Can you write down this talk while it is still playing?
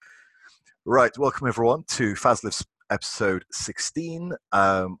Right, welcome everyone to FazLift's episode 16.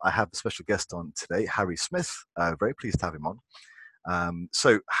 I have a special guest on today, Harry Smith. Very pleased to have him on.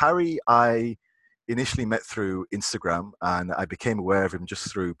 So Harry, I initially met through Instagram, and I became aware of him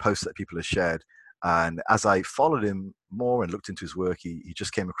just through posts that people have shared. And as I followed him more and looked into his work, he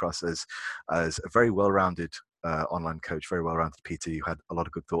just came across as a very well-rounded online coach, very well-rounded PT who had a lot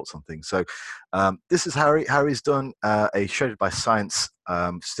of good thoughts on things. So this is Harry. Harry's done a Shredded by Science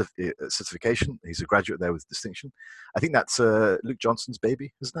certification. He's a graduate there with distinction. I think that's Luke Johnson's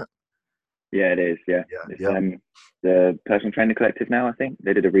baby, isn't it? Yeah, it is. Yeah, Yeah, it's yeah. the Personal Trainer Collective now. I think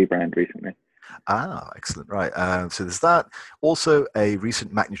they did a rebrand recently. Ah, excellent. Right. So there's that. Also, a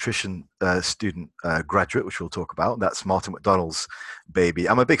recent Mac Nutrition student graduate, which we'll talk about. That's Martin McDonald's baby.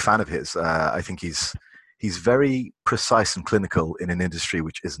 I'm a big fan of his. I think he's very precise and clinical in an industry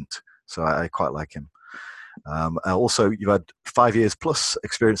which isn't. So I quite like him. Also, you've had 5 years plus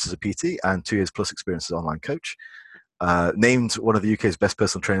experience as a PT and 2 years plus experience as an online coach. Named one of the UK's best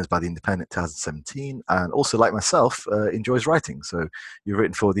personal trainers by The Independent 2017, and also, like myself, enjoys writing. So you've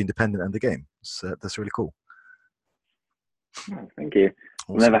written for The Independent and The Game. So that's really cool. Oh, thank you.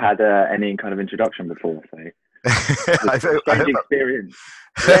 I've Awesome. never had any kind of introduction before, so I it's a hope, I strange hope experience.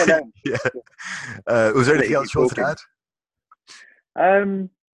 Yeah, no, yeah. Was there I'll let anything you else keep you wanted to talking. add?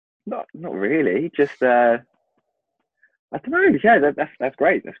 Not really. Just I don't know. Yeah, that's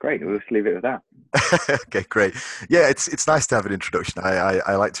great. That's great. We'll just leave it with that. Okay, great. Yeah, it's nice to have an introduction.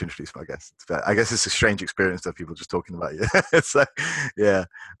 I like to introduce my guests. But I guess it's a strange experience to have people just talking about you. So, yeah.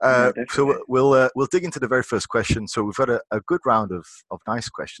 Yeah, So definitely. we'll dig into the very first question. So we've got a good round of nice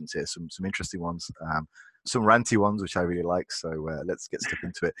questions here. Some interesting ones. Some ranty ones which I really like. So let's get stuck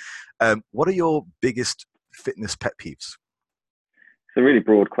into it. What are your biggest fitness pet peeves? It's a really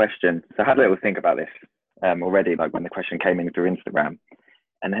broad question. So I had a little think about this already, like when the question came in through Instagram.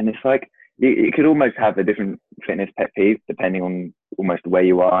 And then it's like you could almost have a different fitness pet peeve depending on almost where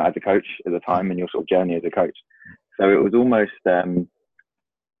you are as a coach at the Mm, time and your sort of journey as a coach. So it was almost, and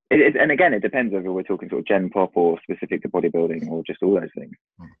again, it depends whether we're talking sort of gen pop or specific to bodybuilding or just all those things.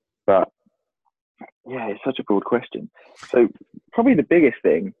 mm, But yeah, it's such a broad question. So probably the biggest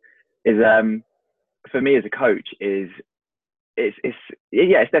thing is for me as a coach is it's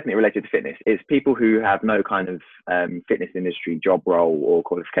yeah, it's definitely related to fitness. It's people who have no kind of fitness industry job role or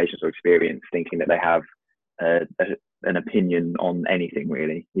qualifications or experience, thinking that they have an opinion on anything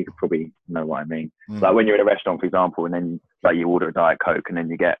really. You could probably know what I mean. Like mm. when you're in a restaurant, for example, and then like you order a diet coke, and then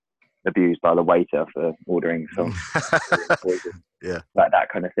you get abused by the waiter for ordering some poison, Yeah, like that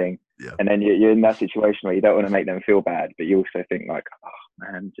kind of thing. yeah. And then you're in that situation where you don't want to make them feel bad, but you also think like, oh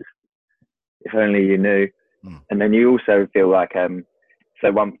man, just if only you knew. Mm, And then you also feel like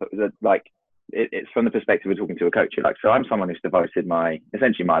so one like it's from the perspective of talking to a coach. You're like, so I'm someone who's devoted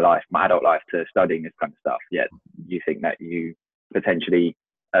essentially my life, my adult life, to studying this kind of stuff, yet you think that you potentially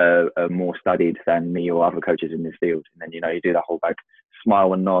are more studied than me or other coaches in this field. And then you do that whole like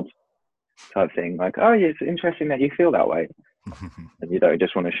smile and nod type thing, like, oh yeah, it's interesting that you feel that way, and you don't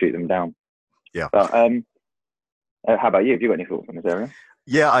just want to shoot them down. yeah. But how about you? Have you got any thoughts on this area?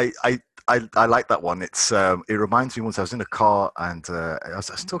 Yeah, I like that one. It reminds me once I was in a car and I was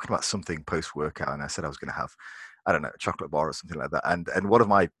talking about something post workout and I said I was going to have, I don't know, a chocolate bar or something like that. And one of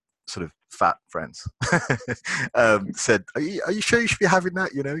my sort of fat friends said, are you sure you should be having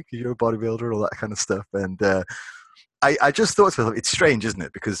that? You know, because you're a bodybuilder and all that kind of stuff. And I just thought to myself, it's strange, isn't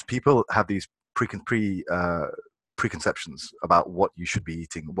it? Because people have these preconceptions about what you should be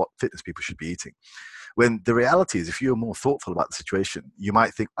eating, what fitness people should be eating. When the reality is, if you're more thoughtful about the situation, you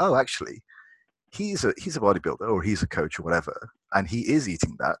might think, oh, actually, he's a bodybuilder or he's a coach or whatever, and he is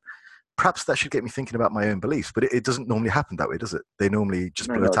eating that. Perhaps that should get me thinking about my own beliefs, but it doesn't normally happen that way, does it? They normally just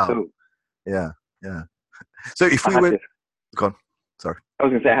No, blurt not at out. all. Yeah, yeah. So if I we had were this gone, sorry. I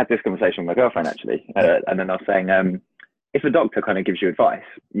was going to say I had this conversation with my girlfriend actually, Yeah. and then I was saying, if a doctor kind of gives you advice,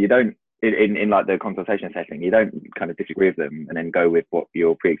 you don't in like the consultation setting, you don't kind of disagree with them and then go with what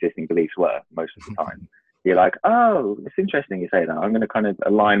your pre-existing beliefs were most of the time. You're like, oh, it's interesting you say that. I'm going to kind of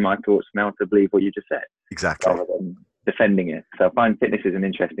align my thoughts now to believe what you just said, Exactly. rather than defending it. So I find fitness is an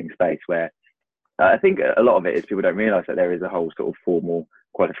interesting space where I think a lot of it is people don't realise that there is a whole sort of formal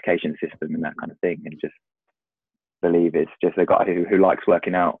qualification system and that kind of thing, and just believe it's just a guy who likes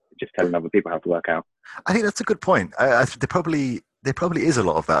working out, just telling other people how to work out. I think that's a good point. There probably is a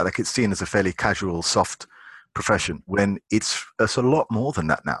lot of that. Like it's seen as a fairly casual, soft profession when it's a lot more than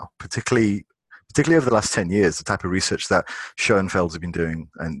that now. Particularly over the last 10 years, the type of research that Schoenfeld's have been doing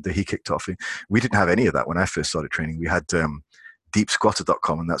and that he kicked off. We didn't have any of that when I first started training. We had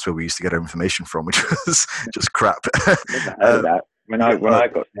deepsquatter.com, and that's where we used to get our information from, which was just crap. Never heard uh, of that. I Yeah, when I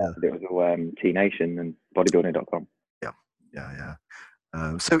got yeah, started, it was all T Nation and bodybuilding.com. yeah, yeah,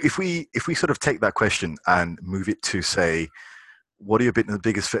 yeah. So if we sort of take that question and move it to say, what are your the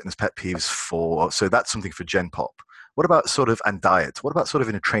biggest fitness pet peeves for? So that's something for Gen Pop. What about sort of and diet? What about sort of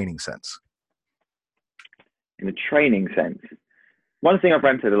in a training sense? In a training sense, one thing I've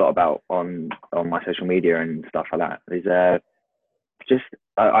ranted a lot about on my social media and stuff like that is just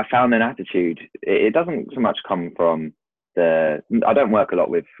I found an attitude. It doesn't so much come from the. I don't work a lot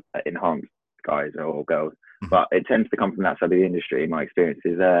with enhanced guys or girls, Mhm. but it tends to come from that side of the industry. In my experience,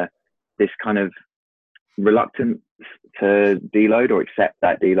 is this kind of reluctance to deload or accept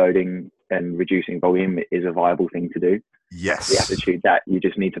that deloading and reducing volume is a viable thing to do. The Yes. attitude that you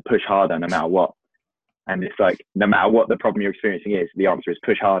just need to push harder no matter what. And it's like, no matter what the problem you're experiencing is, the answer is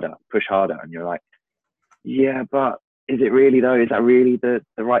push harder, push harder. And you're like, yeah, but is it really though? Is that really the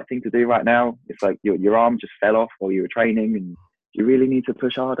right thing to do right now? It's like your arm just fell off while you were training and you really need to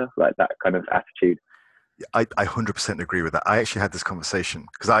push harder? Like that kind of attitude. I 100% agree with that. I actually had this conversation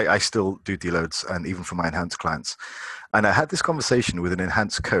because I still do deloads and even for my enhanced clients. And I had this conversation with an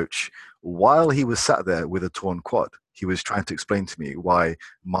enhanced coach while he was sat there with a torn quad. He was trying to explain to me why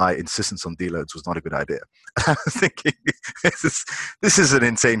my insistence on deloads was not a good idea. I was thinking, this is an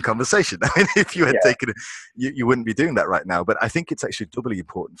insane conversation. I mean, if you had Yeah. taken it, you wouldn't be doing that right now. But I think it's actually doubly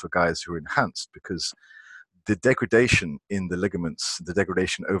important for guys who are enhanced because the degradation in the ligaments, the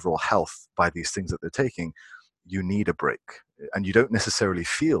degradation overall health by these things that they're taking, you need a break, and you don't necessarily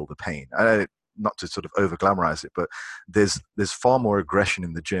feel the pain. Not to sort of over glamorize it, but there's far more aggression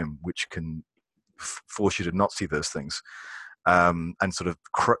in the gym, which can force you to not see those things, and sort of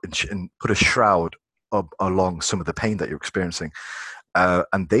and put a shroud along some of the pain that you're experiencing.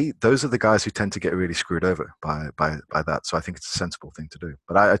 And those are the guys who tend to get really screwed over by that. So I think it's a sensible thing to do.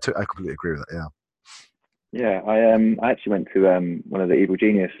 But I completely agree with that. Yeah. Yeah, I actually went to one of the Evil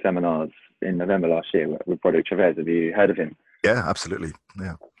Genius seminars in November last year with Broderick Chavez. Have you heard of him? Yeah, absolutely.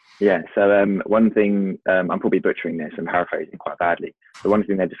 Yeah. Yeah. So one thing I'm probably butchering this and paraphrasing quite badly, but one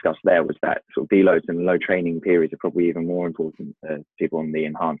thing they discussed there was that sort of deloads and low training periods are probably even more important to people on the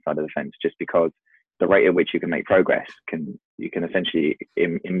enhanced side of the fence, just because the rate at which you can make progress you can essentially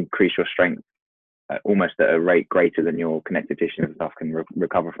increase your strength almost at a rate greater than your connective tissue and stuff can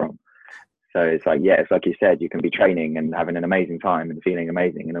recover from. So it's like, yeah, it's like you said, you can be training and having an amazing time and feeling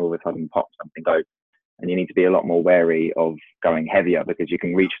amazing, and all of a sudden pop, something goes. And you need to be a lot more wary of going heavier because you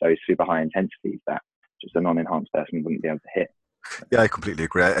can reach those super high intensities that just a non-enhanced person wouldn't be able to hit. Yeah, I completely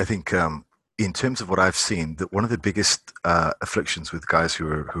agree. I think in terms of what I've seen, that one of the biggest afflictions with guys who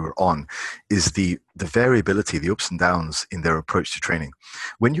are on is the variability, the ups and downs in their approach to training.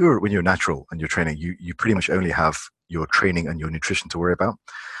 When you're natural and you're training, you pretty much only have your training and your nutrition to worry about.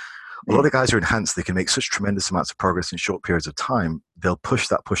 A lot Mm. of guys who are enhanced, they can make such tremendous amounts of progress in short periods of time. They'll push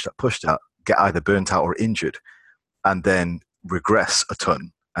that, get either burnt out or injured, and then regress a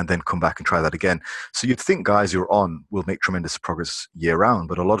ton and then come back and try that again. So you'd think guys who are on will make tremendous progress year round,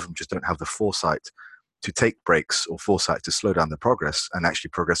 but a lot of them just don't have the foresight to take breaks or foresight to slow down their progress and actually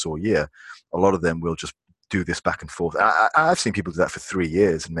progress all year. A lot of them will just do this back and forth. I've seen people do that for 3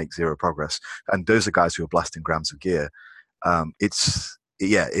 years and make zero progress. And those are guys who are blasting grams of gear.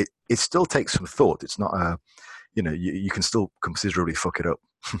 It still takes some thought. It's not you can still considerably fuck it up.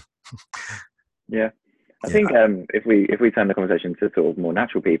 Yeah. I Yeah. think if we turn the conversation to sort of more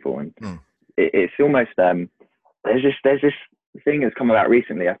natural people, and Mm. it's almost there's this thing that's come about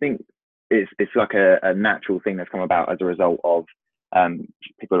recently. I think it's like a natural thing that's come about as a result of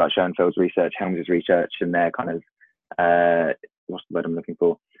people like Schoenfeld's research, Helms's research, and their kind of what's the word I'm looking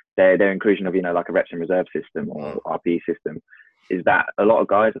for? Their inclusion of like a reps and reserve system or Mm. RPE system is that a lot of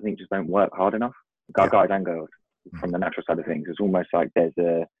guys I think just don't work hard enough. Yeah. Guys and girls Mm. from the natural side of things. It's almost like there's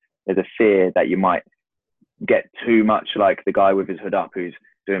a fear that you might get too much like the guy with his hood up who's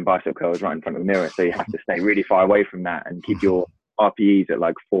doing bicep curls right in front of the mirror. So you have to stay really far away from that and keep your RPEs at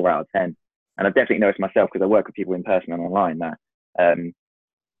like 4 out of 10. And I've definitely noticed myself because I work with people in person and online that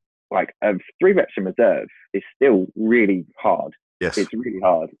like 3 reps in reserve is still really hard. Yes. It's really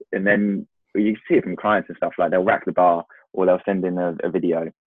hard. And then you see it from clients and stuff, like they'll rack the bar or they'll send in a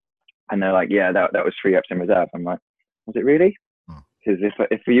video and they're like, yeah, that was 3 reps in reserve. I'm like, was it really? Mm. Because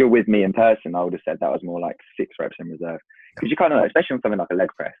if you're with me in person, I would have said that was more like 6 reps in reserve. Because you kind of, especially on something like a leg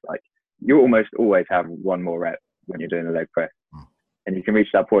press, like you almost always have one more rep when you're doing a leg press. Mm. And you can reach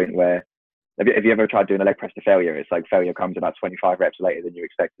that point where, have you ever tried doing a leg press to failure? It's like failure comes about 25 reps later than you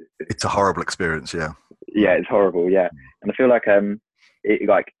expected. It's a horrible experience, yeah. Yeah, it's horrible, yeah. And I feel like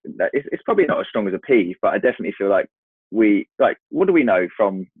it's probably not as strong as a P, but I definitely feel like we like, what do we know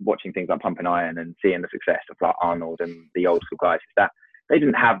from watching things like Pump and Iron and seeing the success of like Arnold and the old school guys, is that they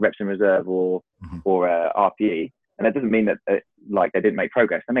didn't have reps in reserve or RPE, and that doesn't mean that like they didn't make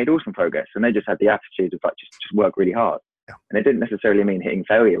progress. They made awesome progress, and they just had the attitude of like just work really hard. Yeah. And it didn't necessarily mean hitting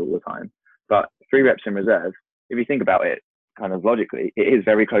failure all the time. But 3 reps in reserve, if you think about it kind of logically, it is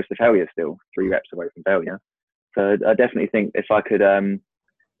very close to failure still, 3 reps away from failure. So I definitely think if I could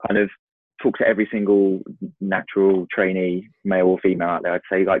kind of talk to every single natural trainee, male or female out there, I'd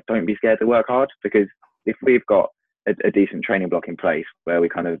say like, don't be scared to work hard, because if we've got a decent training block in place where we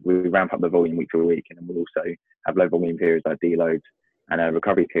ramp up the volume week to week, and then we'll also have low volume periods like deloads and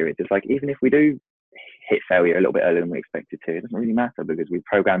recovery periods. It's like, even if we do hit failure a little bit earlier than we expected to, it doesn't really matter, because we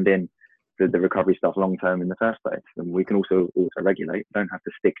programmed in the recovery stuff long term in the first place, and we can also regulate. Don't have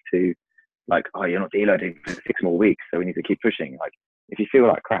to stick to like, oh, you're not deloading for 6 more weeks, so we need to keep pushing. Like, if you feel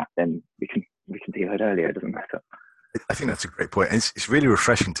like crap, then we can deload earlier. It doesn't matter. I think that's a great point. And it's really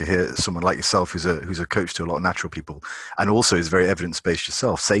refreshing to hear someone like yourself, who's a coach to a lot of natural people, and also is very evidence-based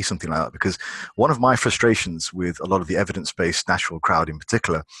yourself, say something like that. Because one of my frustrations with a lot of the evidence-based natural crowd in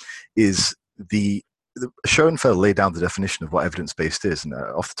particular is the Schoenfeld laid down the definition of what evidence-based is. And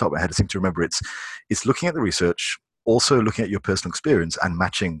off the top of my head, I seem to remember it's looking at the research, also looking at your personal experience and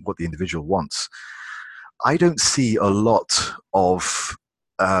matching what the individual wants. I don't see a lot of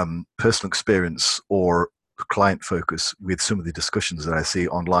personal experience or client focus with some of the discussions that I see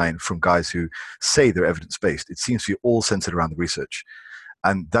online from guys who say they're evidence-based. It seems to be all centered around the research.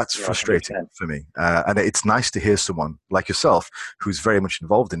 And that's frustrating 100%. For me. And it's nice to hear someone like yourself, who's very much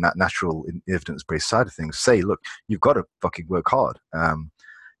involved in that natural evidence-based side of things, say, look, you've got to fucking work hard.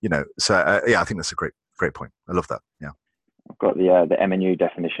 So yeah, I think that's a great point. I love that. Yeah. I've got the MNU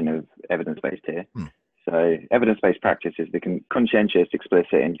definition of evidence-based here. So evidence-based practice is the conscientious,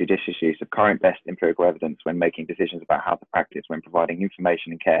 explicit, and judicious use of current best empirical evidence when making decisions about how to practice when providing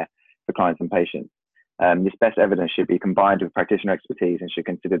information and care for clients and patients. This best evidence should be combined with practitioner expertise and should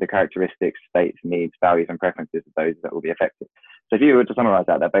consider the characteristics, states, needs, values, and preferences of those that will be affected. So if you were to summarize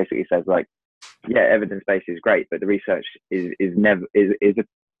that basically says like, yeah, evidence-based is great, but the research is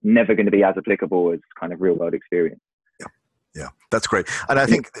never going to be as applicable as kind of real-world experience. Yeah, that's great. And I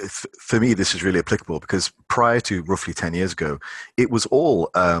think for me, this is really applicable because prior to roughly 10 years ago, it was all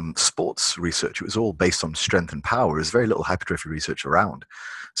sports research. It was all based on strength and power. There's very little hypertrophy research around.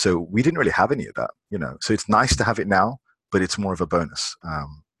 So we didn't really have any of that, So it's nice to have it now, but it's more of a bonus.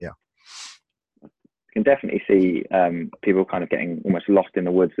 Yeah. You can definitely see people kind of getting almost lost in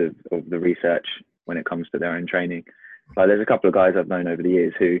the woods of the research when it comes to their own training. Like there's a couple of guys I've known over the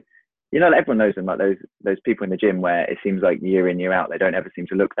years who, everyone knows them, like those people in the gym where it seems like year in, year out, they don't ever seem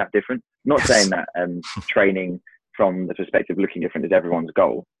to look that different. I'm not saying that training from the perspective of looking different is everyone's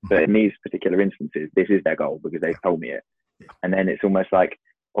goal, but in these particular instances, this is their goal because they've told me it. And then it's almost like,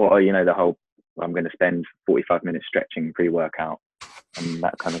 the whole, I'm going to spend 45 minutes stretching pre-workout and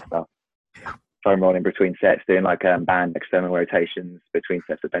that kind of stuff. Foam rolling between sets, doing like band external rotations between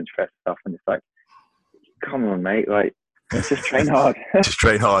sets of bench press stuff. And it's like, come on, mate, like, just train hard. Just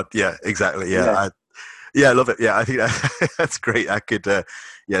train hard. Yeah, exactly. Yeah. I love it. Yeah, I think that's great. I could,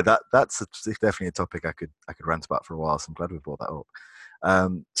 that's definitely a topic I could rant about for a while. So I'm glad we brought that up.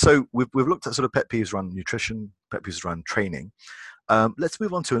 So we've looked at sort of pet peeves around nutrition, pet peeves around training. Let's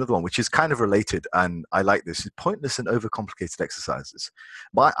move on to another one, which is kind of related, and I like this: pointless and overcomplicated exercises.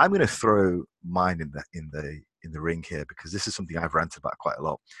 But I'm going to throw mine in the ring here because this is something I've ranted about quite a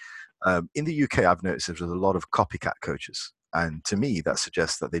lot. In the UK, I've noticed there's a lot of copycat coaches. And to me, that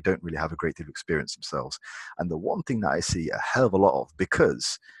suggests that they don't really have a great deal of experience themselves. And the one thing that I see a hell of a lot of,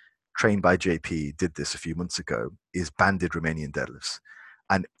 because Trained by JP did this a few months ago, is banded Romanian deadlifts.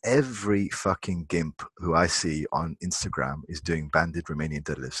 And every fucking gimp who I see on Instagram is doing banded Romanian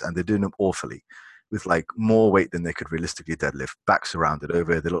deadlifts. And they're doing them awfully, with like more weight than they could realistically deadlift, backs around it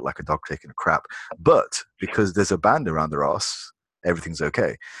over. They look like a dog taking a crap. But because there's a band around their ass, everything's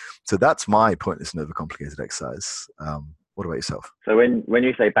okay. So that's my pointless and overcomplicated exercise. What about yourself? So when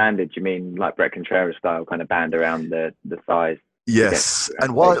you say banded, do you mean like Brett Contreras style kind of band around the thighs? Yes,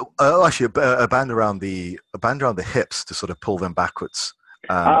 and actually a band around the hips to sort of pull them backwards.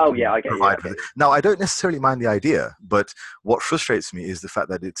 I get it. Now, I don't necessarily mind the idea, but what frustrates me is the fact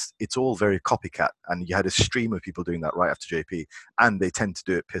that it's all very copycat, and you had a stream of people doing that right after JP, and they tend to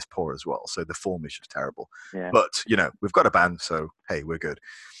do it piss poor as well. So the form is just terrible. Yeah. But we've got a band, so hey, we're good.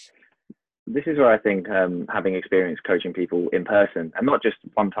 This is where I think having experience coaching people in person, and not just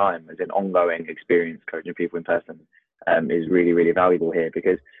one time, as an ongoing experience coaching people in person, is really, really valuable here,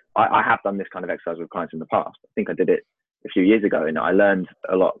 because I have done this kind of exercise with clients in the past. I think I did it a few years ago, and I learned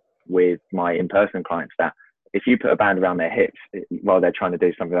a lot with my in-person clients that if you put a band around their hips while they're trying to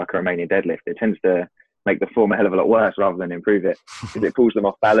do something like a Romanian deadlift, it tends to make the form a hell of a lot worse rather than improve it, because it pulls them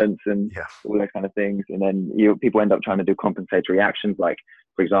off balance and all those kind of things. And then people end up trying to do compensatory actions. Like,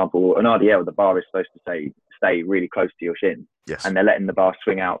 for example, an RDL, the bar is supposed to stay really close to your shin. Yes. And they're letting the bar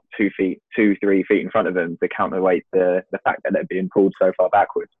swing out 2, 3 feet in front of them to counterweight the fact that they're being pulled so far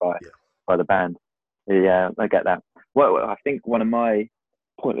backwards by the band. Yeah, I get that. Well, I think one of my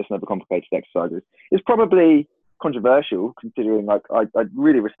pointless and overcomplicated exercises is probably controversial, considering like I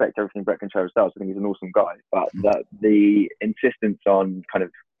really respect everything Brett Contreras does. I think he's an awesome guy, but the insistence on kind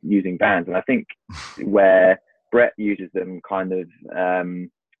of using bands, and I think where Brett uses them kind of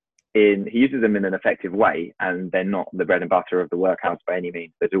he uses them in an effective way, and they're not the bread and butter of the workouts by any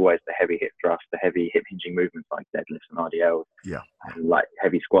means. There's always the heavy hip thrust, the heavy hip hinging movements like deadlifts and RDLs, and like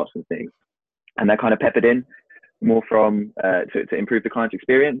heavy squats and things, and they're kind of peppered in more from to improve the client's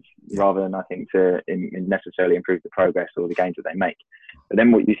experience rather than, I think, to necessarily improve the progress or the gains that they make. But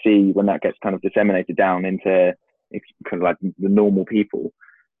then what you see when that gets kind of disseminated down into kind of like the normal people,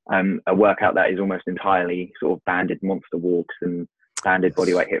 a workout that is almost entirely sort of banded monster walks and banded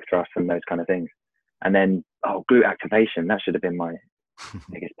bodyweight hip thrusts and those kind of things. And then, glute activation, that should have been my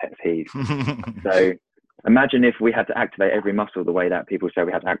biggest pet peeve. So imagine if we had to activate every muscle the way that people say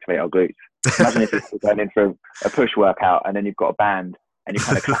we had to activate our glutes. Imagine if you're going in for a push workout and then you've got a band and you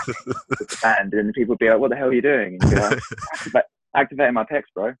kind of clap with the band, and people would be like, what the hell are you doing? And you'd be like, activating my pecs,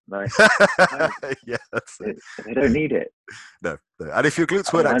 bro. Like, yeah, that's it. They don't need it. No. And if your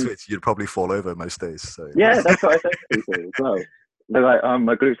glutes weren't activated, you'd probably fall over most days. So yeah, that's what I say to people as well. They're like,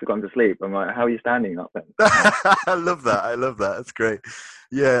 my glutes have gone to sleep. I'm like, how are you standing up then? I love that. That's great.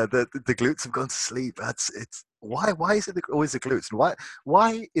 Yeah, the glutes have gone to sleep. Why is it always the glutes? And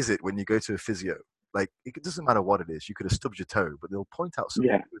why is it when you go to a physio, like it doesn't matter what it is, you could have stubbed your toe, but they'll point out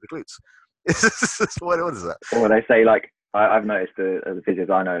something with the glutes. What is that? Or they say, like, I've noticed as a physios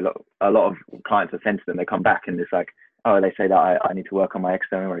I know, a lot of clients have sent to them, they come back and it's like, they say that I need to work on my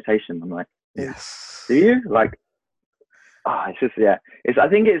external rotation. I'm like, yes. Do you? Like, it's just, I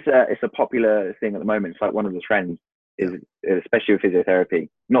think it's a popular thing at the moment. It's like one of the trends is, especially with physiotherapy.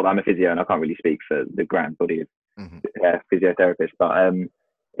 Not that I'm a physio and I can't really speak for the grand body of physiotherapists, but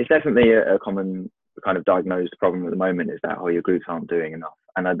it's definitely a common kind of diagnosed problem at the moment, is that your glutes aren't doing enough.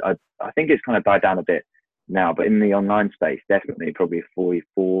 And I think it's kind of died down a bit now, but in the online space, definitely probably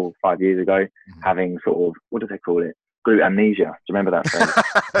 4, 5 years ago, having sort of, what do they call it? Glute amnesia. Do you remember that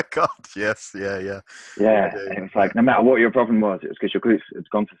phrase? God, yes, yeah. It was like, no matter what your problem was, it was because your glutes had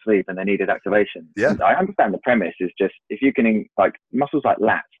gone to sleep and they needed activation. Yeah. And I understand the premise is just, if you can, like, muscles like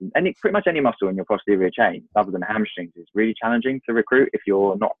lats, and pretty much any muscle in your posterior chain, other than hamstrings, is really challenging to recruit if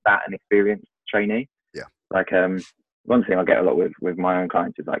you're not that an experienced trainee. Yeah. Like, one thing I get a lot with my own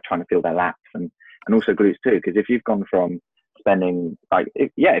clients is like trying to feel their lats and also glutes too, because if you've gone from spending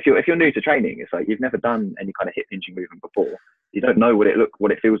if you're new to training, it's like you've never done any kind of hip hinging movement before, you don't know what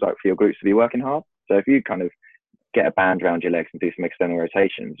it feels like for your glutes to be working hard. So if you kind of get a band around your legs and do some external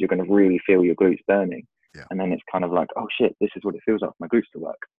rotations, you're going to really feel your glutes burning. And then it's kind of like, oh shit, this is what it feels like for my glutes to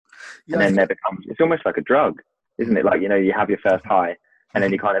work. And then there becomes, it's almost like a drug, isn't it? Like, you have your first high and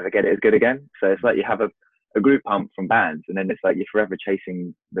then you can't ever get it as good again. So it's like you have a glute pump from bands, and then it's like you're forever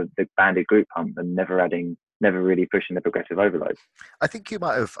chasing the banded glute pump and never really pushing the progressive overload. I think you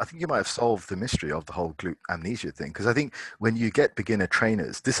might have solved the mystery of the whole glute amnesia thing, because I think when you get beginner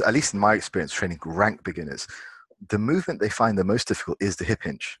trainers, this, at least in my experience training rank beginners, the movement they find the most difficult is the hip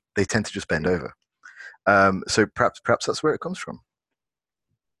hinge. They tend to just bend over. So perhaps that's where it comes from.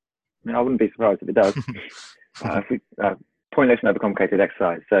 I wouldn't be surprised if it does. Pointless and overcomplicated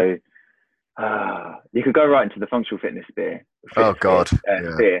exercise. So you could go right into the functional fitness sphere.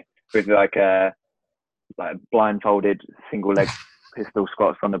 Sphere with like blindfolded single leg pistol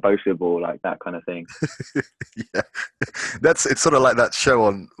squats on the BOSU ball, like that kind of thing. It's sort of like that show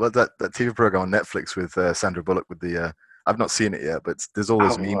on that TV program on Netflix with Sandra Bullock with the I've not seen it yet, but there's all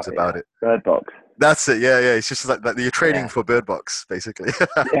those memes about it. Bird Box. That's it. Yeah. It's just like that. You're training for Bird Box, basically.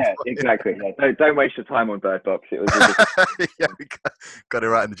 Yeah, exactly. Yeah. Don't waste your time on Bird Box. It was really we got it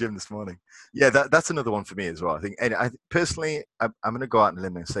right in the gym this morning. Yeah, that's another one for me as well. I think, and personally, I'm going to go out on a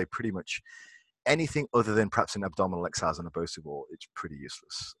limb and say pretty much anything other than perhaps an abdominal exercise on a BOSU ball, it's pretty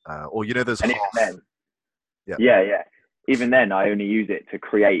useless. Or there's half. Even then, I only use it to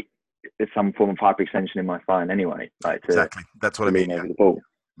create some form of hyperextension in my spine anyway. Like exactly, that's what I mean. Over the ball.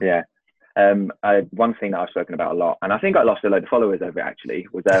 Yeah. One thing that I've spoken about a lot, and I think I lost a load of followers over it actually,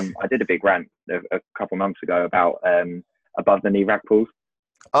 was I did a big rant a couple months ago about above the knee rack pulls.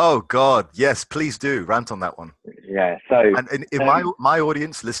 Oh God, yes, please do rant on that one. Yeah. So and in my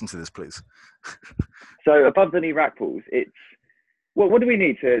audience, listen to this, please. So above the knee rack pulls, it's what do we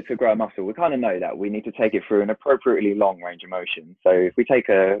need to grow a muscle? We kind of know that we need to take it through an appropriately long range of motion. So if we take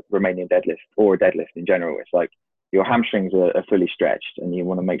a Romanian deadlift or a deadlift in general, it's like your hamstrings are fully stretched, and you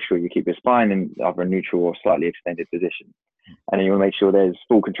want to make sure you keep your spine in either a neutral or slightly extended position. And then you want to make sure there's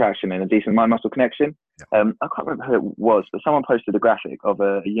full contraction and a decent mind muscle connection. I can't remember who it was, but someone posted a graphic of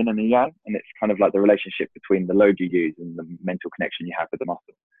a yin and a yang, and it's kind of like the relationship between the load you use and the mental connection you have with the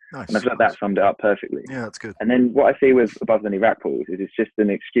muscle. Nice. And I feel like that summed it up perfectly. Yeah, that's good. And then what I see with above the knee rack pulls is it's just an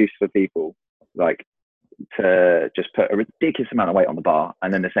excuse for people like to just put a ridiculous amount of weight on the bar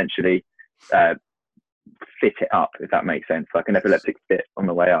and then essentially fit it up, if that makes sense, like an epileptic fit on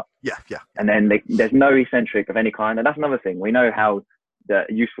the way up. Yeah. And then there's no eccentric of any kind, and that's another thing. We know how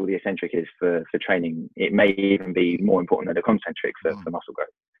useful the eccentric is for training. It may even be more important than the concentric for muscle growth.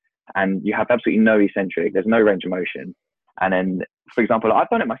 And you have absolutely no eccentric. There's no range of motion. And then, for example, I've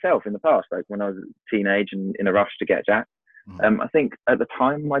done it myself in the past, like when I was a teenage and in a rush to get jacked. I think at the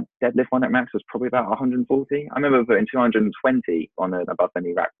time my deadlift one at max was probably about 140. I remember putting 220 on an above the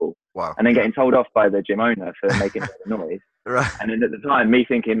knee rack pull. Wow. And then getting told off by the gym owner for making a noise. Right. And then at the time, me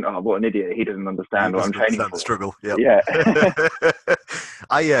thinking, oh, what an idiot. He doesn't understand what I'm training for. The struggle. Yep. Yeah.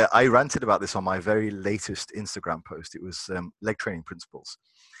 I ranted about this on my very latest Instagram post. It was leg training principles.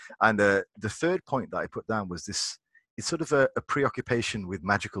 And the third point that I put down was this. It's sort of a preoccupation with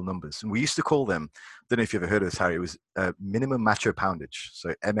magical numbers. And we used to call them, I don't know if you've ever heard of this, Harry, it was minimum macho poundage,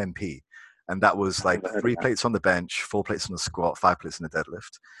 so MMP. And that was like 3 plates on the bench, 4 plates on the squat, 5 plates on the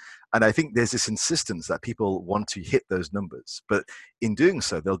deadlift. And I think there's this insistence that people want to hit those numbers. But in doing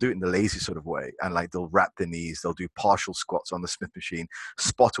so, they'll do it in the lazy sort of way. And like they'll wrap their knees, they'll do partial squats on the Smith machine.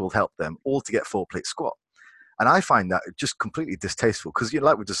 Spot will help them all to get 4-plate squat. And I find that just completely distasteful because,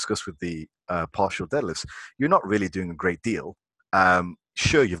 like we discussed with the partial deadlifts, you're not really doing a great deal.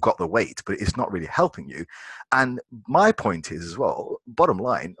 Sure, you've got the weight, but it's not really helping you. And my point is as well, bottom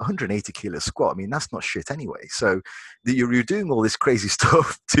line, 180 kilo squat, I mean, that's not shit anyway. So you're doing all this crazy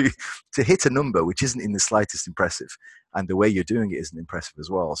stuff to hit a number which isn't in the slightest impressive. And the way you're doing it isn't impressive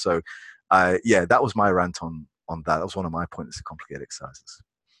as well. So, that was my rant on that. That was one of my points of complicated exercises.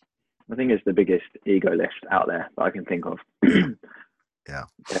 I think it's the biggest ego lift out there that I can think of. Yeah,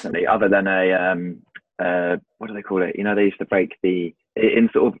 definitely. Other than what do they call it? You know, they used to break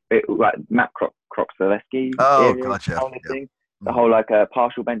like Matt Krok-Zaleski. Oh, gotcha. The whole like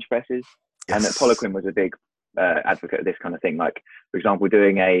partial bench presses. Yes. And that Poliquin was a big advocate of this kind of thing. Like, for example,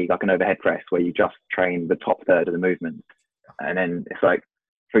 doing an overhead press where you just train the top third of the movement, and then it's like,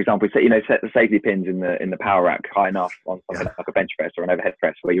 for example, set the safety pins in the power rack high enough on something like a bench press or an overhead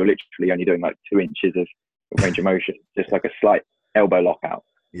press where you're literally only doing like 2 inches of range of motion, just like a slight elbow lockout.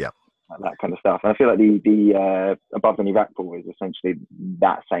 Yeah. Like that kind of stuff. And I feel like the above the knee rack pull is essentially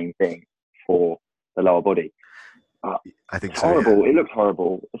that same thing for the lower body. I think it's so. Horrible. Yeah. It looks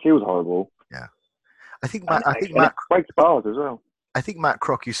horrible. It feels horrible. Yeah. I think Matt breaks bars as well. I think Matt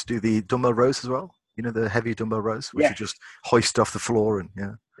Krok used to do the dumbbell rows as well. You know, the heavy dumbbell rows, which you just hoist off the floor and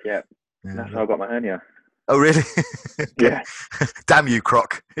Yeah. That's how I got my hernia. Oh, really? Yeah. Damn you,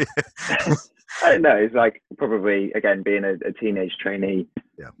 Krok. I don't know. It's like probably, again, being a teenage trainee,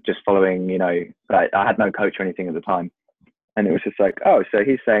 just following, like I had no coach or anything at the time. And it was just like, oh, so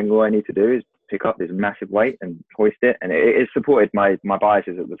he's saying all I need to do is pick up this massive weight and hoist it. And it supported my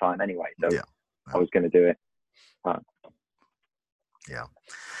biases at the time anyway. So I was going to do it. Yeah.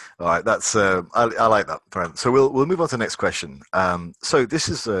 All right. That's I like that. So we'll move on to the next question. So this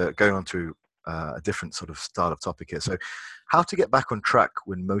is going on to a different sort of style of topic here. So how to get back on track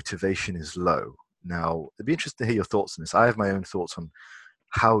when motivation is low. Now, it'd be interesting to hear your thoughts on this. I have my own thoughts on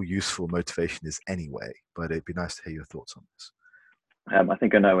how useful motivation is anyway, but it'd be nice to hear your thoughts on this. I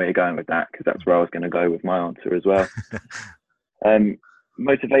think I know where you're going with that because that's where I was going to go with my answer as well.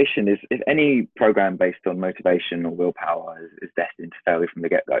 Motivation is, if any program based on motivation or willpower is destined to fail from the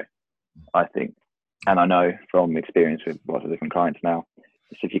get-go, I think. And I know from experience with lots of different clients now,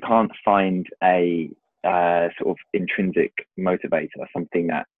 so if you can't find a sort of intrinsic motivator, something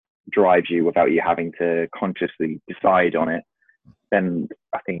that drives you without you having to consciously decide on it, then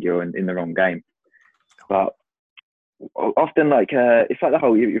I think you're in the wrong game. But often, like, it's like the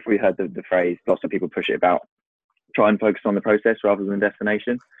whole, you've probably heard the phrase, lots of people push it about, try and focus on the process rather than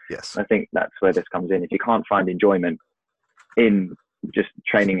destination. Yes. I think that's where this comes in. If you can't find enjoyment in just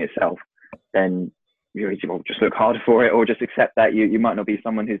training itself, then you just look harder for it, or just accept that you might not be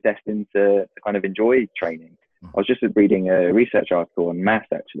someone who's destined to kind of enjoy training. I was just reading a research article on mass,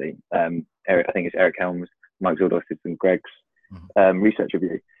 actually. I think it's Eric Helms, Mike Zordos, and Greg's research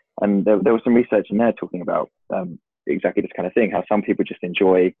review. And there was some research in there talking about exactly this kind of thing, how some people just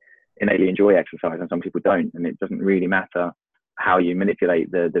enjoy innately enjoy exercise and some people don't, and it doesn't really matter how you manipulate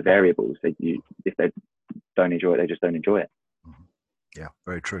the variables. If they don't enjoy it, they just don't enjoy it. Yeah,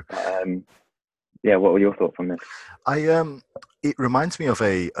 very true. Yeah, what were your thoughts on this? It reminds me of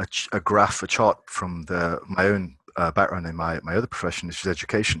a graph, a chart from my own background in my other profession, which is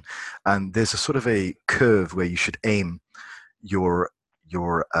education. And there's a sort of a curve where you should aim your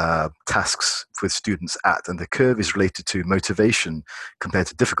tasks with students at, and the curve is related to motivation compared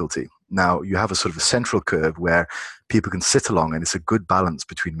to difficulty. Now, you have a sort of a central curve where people can sit along, and it's a good balance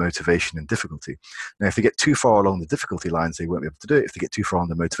between motivation and difficulty. Now, if they get too far along the difficulty lines, they won't be able to do it. If they get too far on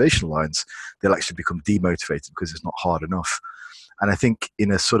the motivational lines, they'll actually become demotivated because it's not hard enough. And I think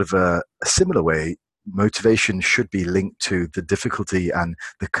in a sort of a similar way, motivation should be linked to the difficulty and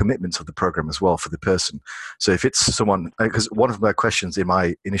the commitments of the program as well for the person. So if it's someone, because one of my questions in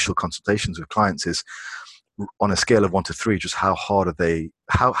my initial consultations with clients is, on a scale of 1 to 3, just how hard are they,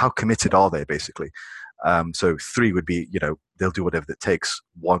 how committed are they, basically. So 3 would be, they'll do whatever it takes.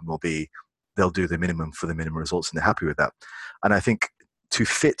 1 will be, they'll do the minimum for the minimum results and they're happy with that. And I think to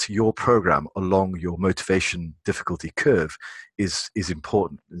fit your program along your motivation difficulty curve is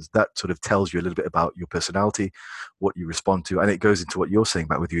important. That sort of tells you a little bit about your personality, what you respond to, and it goes into what you're saying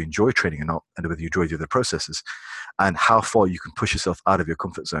about whether you enjoy training or not, and whether you enjoy the other processes, and how far you can push yourself out of your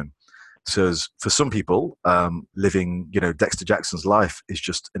comfort zone. So for some people, living, Dexter Jackson's life is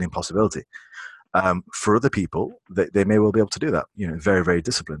just an impossibility. For other people, they may well be able to do that, very, very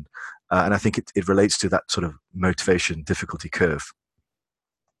disciplined. And I think it relates to that sort of motivation difficulty curve.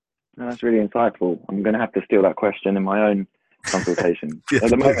 No, that's really insightful. I'm going to have to steal that question in my own consultation. Yes, at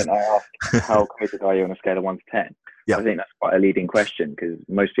the please. moment, I ask, how committed are you on a scale of 1 to 10? Yeah. I think that's quite a leading question, because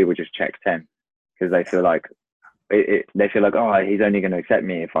most people just check 10 because they feel like oh, he's only going to accept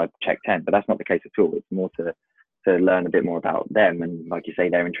me if I check 10, but that's not the case at all. It's more to learn a bit more about them, and like you say,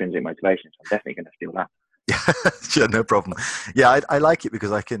 their intrinsic motivation. So I'm definitely going to steal that. Yeah, sure, no problem. Yeah, I like it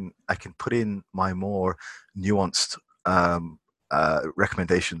because I can put in my more nuanced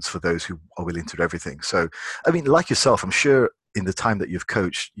recommendations for those who are willing to do everything. So, I mean, like yourself, I'm sure in the time that you've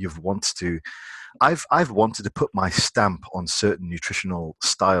coached, I've wanted to put my stamp on certain nutritional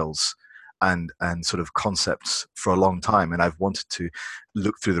styles and sort of concepts for a long time, and I've wanted to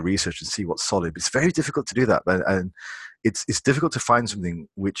look through the research and see what's solid. It's very difficult to do that, and it's difficult to find something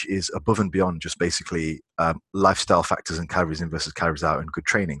which is above and beyond just basically lifestyle factors and calories in versus calories out and good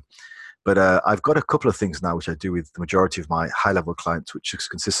training. But I've got a couple of things now which I do with the majority of my high-level clients, which has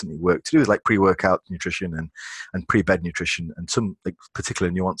consistently worked, to do with like pre-workout nutrition and pre-bed nutrition and some like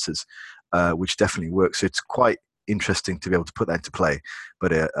particular nuances, which definitely work. So it's quite interesting to be able to put that into play.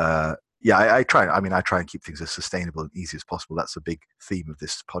 But yeah, I try. I mean, I try and keep things as sustainable and easy as possible. That's a big theme of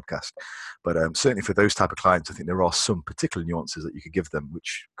this podcast. But certainly for those type of clients, I think there are some particular nuances that you could give them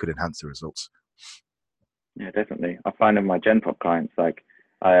which could enhance the results. Yeah, definitely. I find in my Gen Pop clients, like,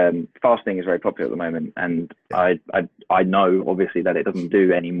 fasting is very popular at the moment, and yeah. I know obviously that it doesn't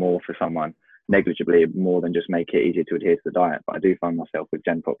do any more for someone negligibly more than just make it easier to adhere to the diet. But I do find myself with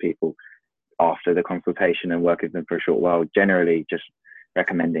Gen Pop people after the consultation and working with them for a short while, generally just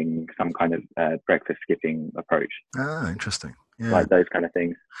recommending some kind of breakfast skipping approach. Ah, interesting. Yeah. Like those kind of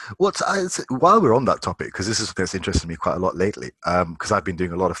things. While we're on that topic, because this is something that's interested me quite a lot lately, because I've been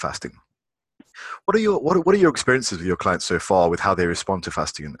doing a lot of fasting. What are your experiences with your clients so far with how they respond to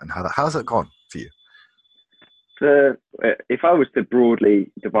fasting, and how's that gone for you? If I was to broadly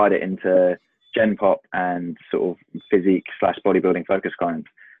divide it into Gen Pop and sort of physique / bodybuilding focused clients,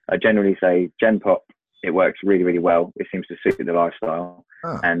 I generally say Gen Pop, it works really, really well. It seems to suit the lifestyle,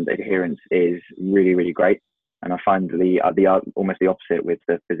 and adherence is really, really great. And I find the almost the opposite with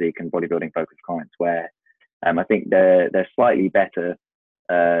the physique and bodybuilding focused clients, where I think they're slightly better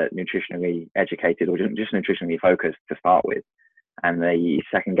nutritionally educated or just nutritionally focused to start with, and they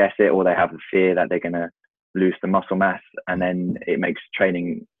second guess it, or they have the fear that they're going to lose the muscle mass, and then it makes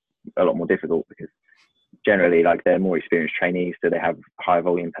training a lot more difficult, because generally, like, they're more experienced trainees, so they have higher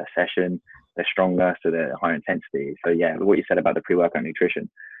volume per session, they're stronger, so they're higher intensity. So yeah, what you said about the pre-workout nutrition,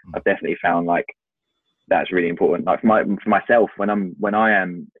 I've definitely found like that's really important. Like for myself, when I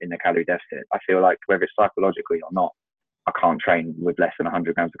am in a calorie deficit, I feel like whether it's psychologically or not, I can't train with less than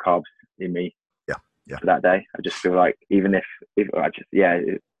 100 grams of carbs in me for that day. I just feel like even if it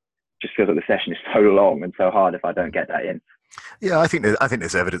just feels like the session is so long and so hard if I don't get that in. Yeah, I think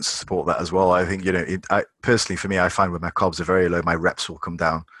there's evidence to support that as well. I think, personally for me, I find when my carbs are very low, my reps will come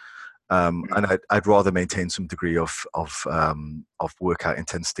down. And I'd rather maintain some degree of workout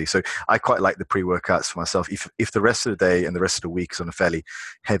intensity. So I quite like the pre-workouts for myself. If the rest of the day and the rest of the week is on a fairly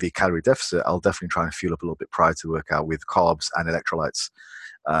heavy calorie deficit, I'll definitely try and fuel up a little bit prior to the workout with carbs and electrolytes,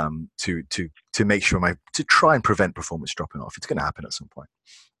 to make sure to try and prevent performance dropping off. It's going to happen at some point.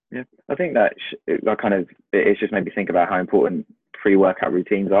 Yeah, I think that it's just made me think about how important pre-workout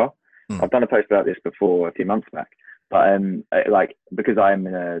routines are. I've done a post about this before a few months back, but like, because I'm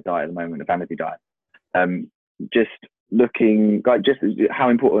in a diet at the moment, a vanity diet, just looking like just how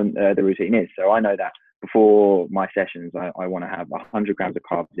important the routine is. So I know that before my sessions, I want to have 100 grams of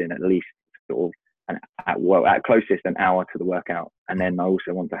carbs in at least, sort of, at closest an hour to the workout, and then I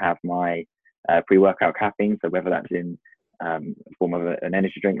also want to have my pre-workout caffeine. So whether that's in form of an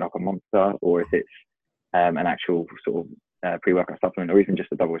energy drink like a Monster, or if it's an actual sort of pre-workout supplement, or even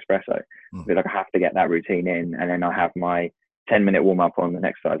just a double espresso. But like, I have to get that routine in, and then I have my 10-minute warm-up on an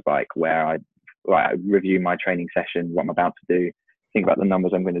exercise bike where I review my training session, what I'm about to do, think about the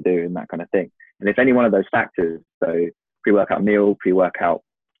numbers I'm going to do, and that kind of thing. And if any one of those factors, so pre-workout meal, pre-workout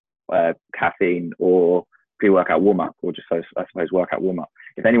caffeine, or pre-workout warm-up, or just, I suppose, workout warm-up,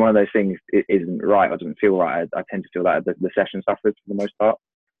 if any one of those things isn't right or doesn't feel right, I tend to feel that the session suffers for the most part.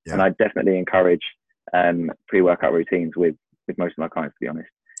 Yeah. And I definitely encourage pre-workout routines with most of my clients, to be honest,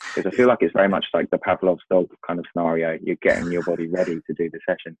 because I feel like it's very much like the Pavlov's dog kind of scenario. You're getting your body ready to do the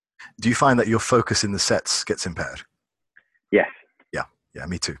session. Do you find that your focus in the sets gets impaired? Yes. Yeah,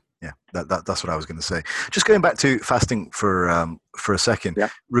 me too. Yeah, that's what I was going to say. Just going back to fasting for a second,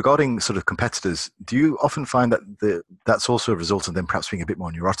 regarding sort of competitors, do you often find that that's also a result of them perhaps being a bit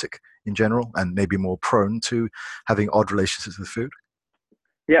more neurotic in general, and maybe more prone to having odd relationships with food?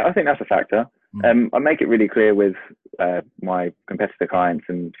 Yeah, I think that's a factor. I make it really clear with my competitor clients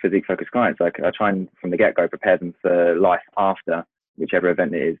and physique-focused clients. Like, I try and, from the get-go, prepare them for life after whichever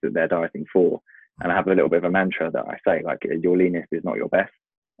event it is that they're dieting for. And I have a little bit of a mantra that I say, like, your leanest is not your best.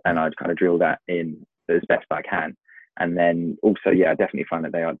 And I'd kind of drill that in as best I can. And then also, I definitely find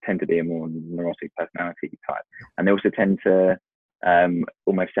that they tend to be a more neurotic personality type. And they also tend to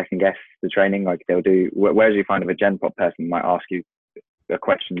almost second guess the training. Like, they'll do, whereas you find if a Gen Pop person might ask you a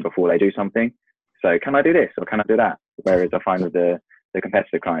question before they do something. So, can I do this or can I do that? Whereas I find with the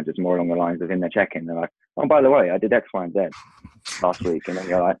competitive clients, it's more along the lines of, in their check-in, they're like, oh, by the way, I did X, Y, and Z last week. And then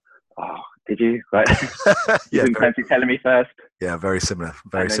you're like, oh, did you? Like, you didn't fancy telling me first. Yeah, very similar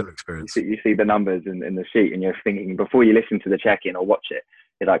experience. You see the numbers in the sheet, and you're thinking, before you listen to the check-in or watch it,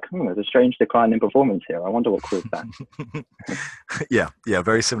 you're like, there's a strange decline in performance here. I wonder what caused that. yeah,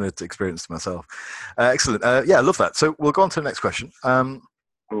 very similar experience to myself. Excellent. I love that. So we'll go on to the next question.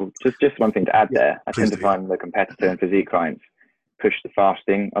 Just one thing to add there. I tend to find the competitor and physique clients push the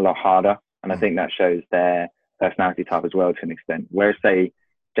fasting a lot harder, and I think that shows their personality type as well to an extent. Whereas, say,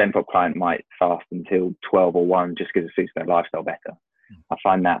 Gen Pop client might fast until 12 or 1 just because it suits their lifestyle better. I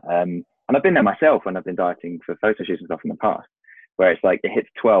find that, and I've been there myself when I've been dieting for photo shoots and stuff in the past, where it's like it hits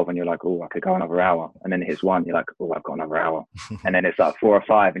 12 and you're like, oh, I could go another hour. And then it hits 1, you're like, oh, I've got another hour. And then it's like 4 or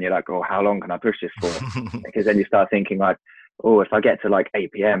 5 and you're like, oh, how long can I push this for? Because then you start thinking like, oh, if I get to like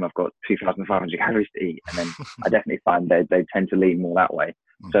 8 p.m, I've got 2,500 calories to eat. And then I definitely find they tend to lean more that way.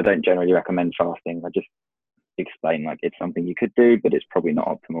 So I don't generally recommend fasting. I just explain like it's something you could do, but it's probably not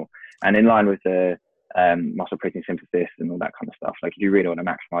optimal. And in line with the muscle protein synthesis and all that kind of stuff, like, if you really want to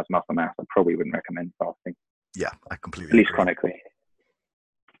maximize muscle mass, I probably wouldn't recommend fasting. Yeah, I completely agree. At least agree. Chronically.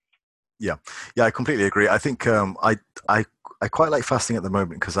 Yeah, I completely agree. I think I quite like fasting at the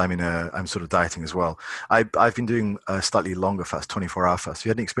moment because I'm sort of dieting as well. I've been doing a slightly longer fast, 24-hour fast. Have you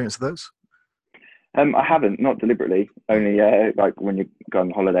had any experience of those? I haven't, not deliberately. Only like when you go on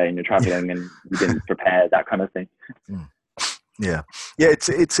holiday and you're traveling and you didn't prepare, that kind of thing. Yeah,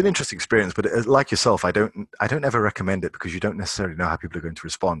 it's an interesting experience, but like yourself, I don't ever recommend it because you don't necessarily know how people are going to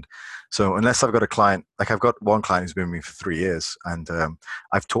respond. So unless I've got a client, like I've got one client who's been with me for 3 years, and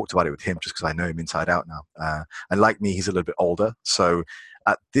I've talked about it with him just because I know him inside out now. And like me, he's a little bit older, so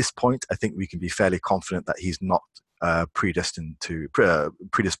at this point, I think we can be fairly confident that he's not predisposed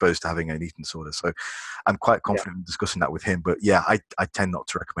to having an eating disorder. So I'm quite confident in discussing that with him. But yeah, I tend not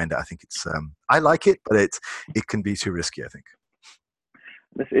to recommend it. I think it's I like it, but it can be too risky, I think.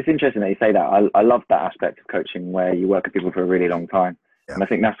 It's interesting that you say that. I love that aspect of coaching where you work with people for a really long time. Yeah. And I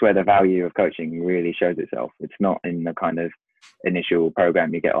think that's where the value of coaching really shows itself. It's not in the kind of initial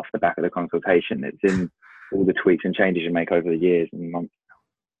program you get off the back of the consultation. It's in all the tweaks and changes you make over the years and months.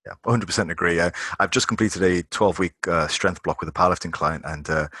 Yeah, 100% agree. I've just completed a 12-week strength block with a powerlifting client,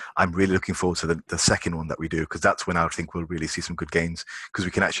 and I'm really looking forward to the second one that we do, because that's when I think we'll really see some good gains, because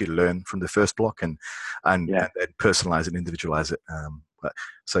we can actually learn from the first block and personalize and individualize it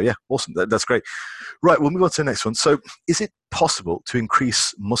So yeah, awesome. That's great. Right, we'll move on to the next one. So is it possible to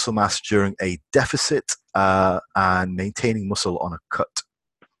increase muscle mass during a deficit and maintaining muscle on a cut?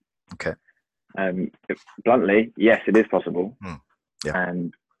 Okay. Bluntly, yes, it is possible. Yeah.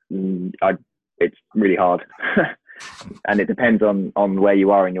 And it's really hard. And it depends on where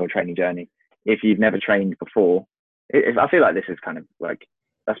you are in your training journey. If you've never trained before, I feel like this is kind of like,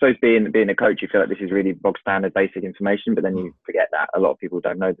 I suppose being a coach, you feel like this is really bog standard basic information, but then you forget that a lot of people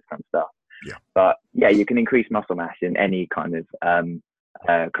don't know this kind of stuff. Yeah. But yeah, you can increase muscle mass in any kind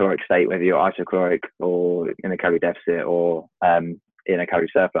of caloric state, whether you're isocaloric or in a calorie deficit or in a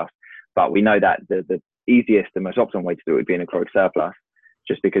calorie surplus. But we know that the easiest and most optimal way to do it would be in a caloric surplus,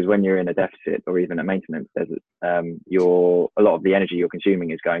 just because when you're in a deficit or even a maintenance, there's a lot of the energy you're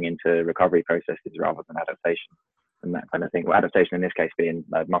consuming is going into recovery processes rather than adaptation and that kind of thing. Well, adaptation in this case being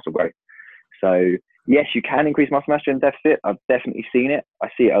muscle growth. So yes, you can increase muscle mass during deficit. I've definitely seen it. I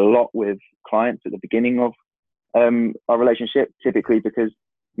see it a lot with clients at the beginning of our relationship, typically because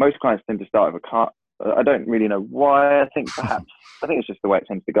most clients tend to start with a cut. I don't really know why. I think it's just the way it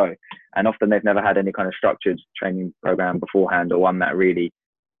tends to go. And often they've never had any kind of structured training program beforehand, or one that really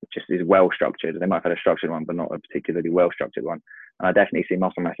just is well structured. They might have had a structured one, but not a particularly well structured one. And I definitely see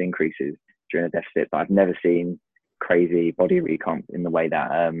muscle mass increases during a deficit, but I've never seen crazy body recomp in the way that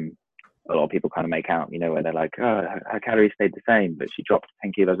a lot of people kind of make out, where they're like, oh, her calories stayed the same, but she dropped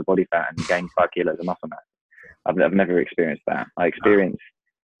 10 kilos of body fat and gained 5 kilos of muscle mass. I've never experienced that. I experienced,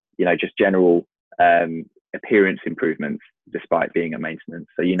 just general appearance improvements despite being a maintenance.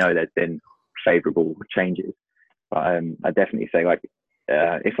 So there's been favorable changes. But I definitely say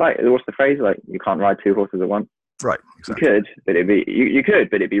it's like, what's the phrase? Like, you can't ride 2 horses at once. Right. Exactly. You could,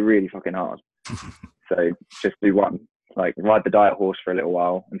 but it'd be really fucking hard. So just do one, like ride the diet horse for a little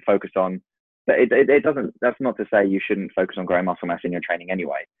while and focus on. But it doesn't. That's not to say you shouldn't focus on growing muscle mass in your training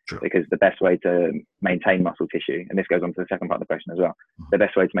anyway. Sure. Because the best way to maintain muscle tissue, and this goes on to the second part of the question as well, the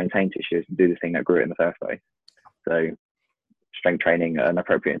best way to maintain tissue is to do the thing that grew it in the first place. So strength training at an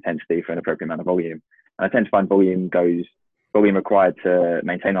appropriate intensity for an appropriate amount of volume. And I tend to find volume required to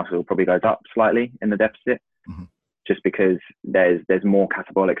maintain muscle probably goes up slightly in the deficit, just because there's more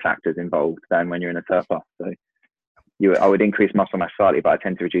catabolic factors involved than when you're in a surplus. So I would increase muscle mass slightly, but I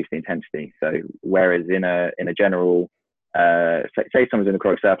tend to reduce the intensity. So whereas in a general, say someone's in a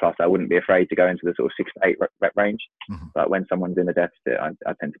caloric surplus, I wouldn't be afraid to go into the sort of 6 to 8 rep range. But when someone's in a deficit,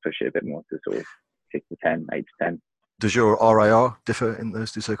 I tend to push it a bit more to sort of 6 to 10, 8 to 10. Does your RIR differ in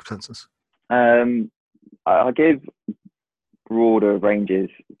those two circumstances? I give broader ranges,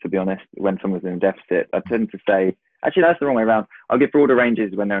 to be honest, when someone's in a deficit. I tend to say, actually, that's the wrong way around. I'll give broader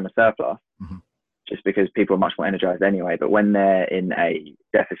ranges when they're in a surplus, just because people are much more energized anyway. But when they're in a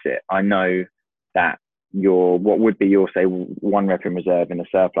deficit, I know that what would be your, say, 1 rep in reserve in a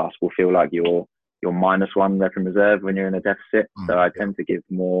surplus will feel like your -1 rep in reserve when you're in a deficit. So I tend to give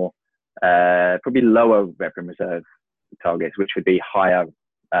more, probably lower rep in reserve targets, which would be higher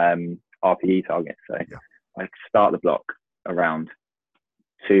RPE targets. So I start the block around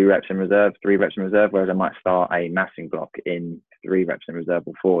 2 reps in reserve, 3 reps in reserve, whereas I might start a massing block in 3 reps in reserve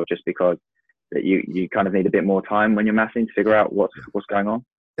or 4, just because that you kind of need a bit more time when you're massing to figure out what's going on.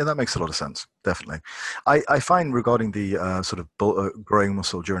 Yeah, that makes a lot of sense. Definitely. I find regarding the sort of growing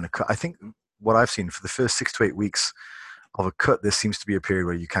muscle during a cut, I think what I've seen for the first 6 to 8 weeks of a cut, there seems to be a period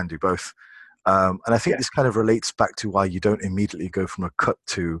where you can do both. And I think this kind of relates back to why you don't immediately go from a cut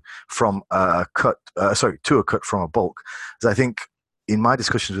to a cut from a bulk. Because I think in my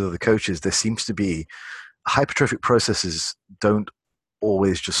discussions with other coaches, there seems to be hypertrophic processes don't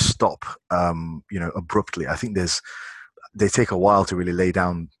always just stop, abruptly. I think they take a while to really lay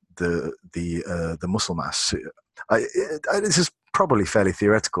down the muscle mass. This is probably fairly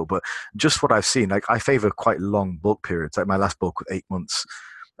theoretical, but just what I've seen, like I favor quite long bulk periods. Like my last bulk was 8 months.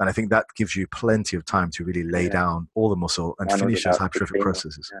 And I think that gives you plenty of time to really lay down all the muscle and finish those hypertrophic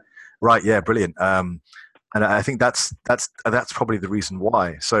processes. Yeah. Right. Yeah. Brilliant. And I think that's probably the reason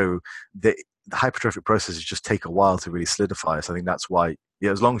why. So the hypertrophic processes just take a while to really solidify. So I think that's why,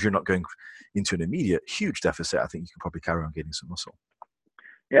 as long as you're not going into an immediate huge deficit, I think you can probably carry on gaining some muscle.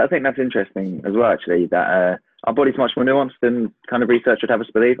 Yeah, I think that's interesting as well, actually, that our body's much more nuanced than kind of research would have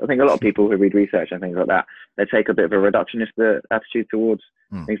us believe. I think a lot of people who read research and things like that, they take a bit of a reductionist attitude towards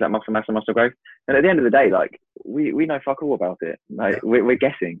things like muscle mass and muscle growth. And at the end of the day, like we know fuck all about it. Like we're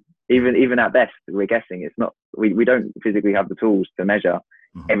guessing. Even at best, we're guessing. It's not, we don't physically have the tools to measure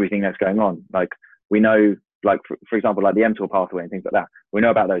everything that's going on. Like we know, like for example, like the mTOR pathway and things like that. We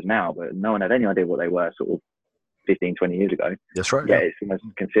know about those now, but no one had any idea what they were sort of 15, 20 years ago. That's right. Yeah, it's almost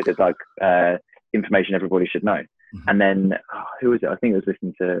considered like information everybody should know. Mhm. And then who was it? I think I was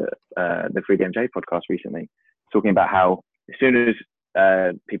listening to the 3DMJ podcast recently, talking about how as soon as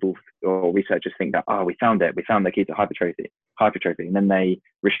people or researchers think that, we found the key to hypertrophy, and then they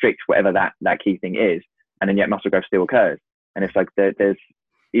restrict whatever that key thing is, and then yet muscle growth still occurs. And it's like there's,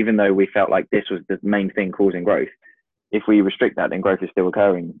 even though we felt like this was the main thing causing growth, if we restrict that, then growth is still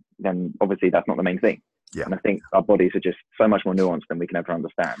occurring. Then obviously that's not the main thing. Yeah. And I think our bodies are just so much more nuanced than we can ever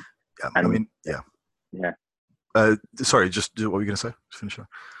understand. Yeah. And, I mean, yeah. Yeah. Sorry, just what were you going to say? Just finish up.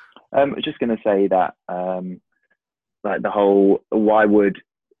 I was just going to say that, like the whole, why would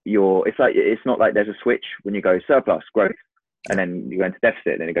it's not like there's a switch when you go surplus growth and then you go into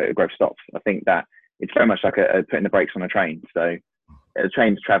deficit and then growth stops. I think that it's very much like putting the brakes on a train. So a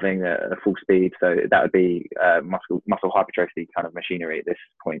train's traveling at full speed, so that would be muscle hypertrophy kind of machinery at this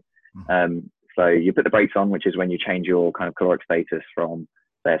point. So you put the brakes on, which is when you change your kind of caloric status from,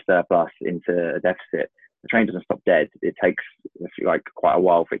 say, a surplus into a deficit. The train doesn't stop dead. It takes like quite a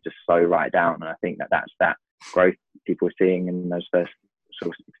while for it to slow right down, and I think that's that growth people are seeing in those first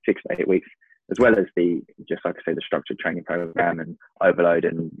sort of 6 to 8 weeks, as well as the, just like I say, the structured training program and overload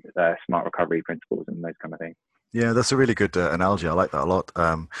and smart recovery principles and those kind of things. Yeah, that's a really good analogy. I like that a lot.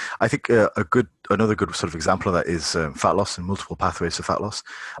 I think another good sort of example of that is fat loss and multiple pathways to fat loss.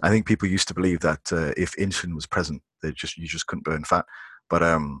 I think people used to believe that if insulin was present, you just couldn't burn fat. But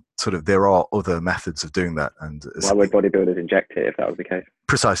sort of there are other methods of doing that. And why would bodybuilders inject it if that was the case?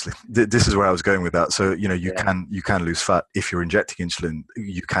 Precisely. This is where I was going with that. So you can lose fat if you're injecting insulin.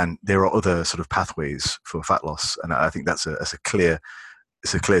 There are other sort of pathways for fat loss, and I think that's a clear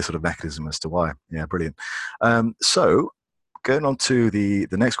sort of mechanism as to why. Yeah, brilliant. So going on to the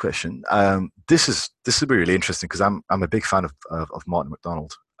next question. This is really interesting because I'm a big fan of Martin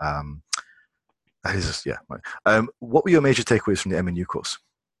McDonald. What were your major takeaways from the MNU course?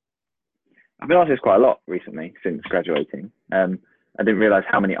 I've been asked this quite a lot recently since graduating. I didn't realize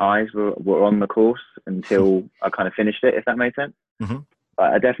how many eyes were on the course until I kind of finished it, if that made sense. Mm-hmm.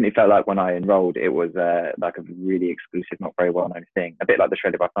 I definitely felt like when I enrolled, it was like a really exclusive, not very well-known thing, a bit like the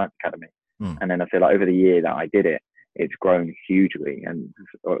Shredded by Science Academy. And then I feel like over the year that I did it, it's grown hugely, and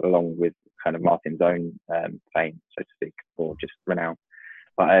along with kind of Martin's own fame, so to speak, or just renown.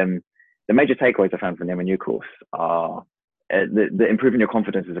 But the major takeaways I found from the MNU course are the improving your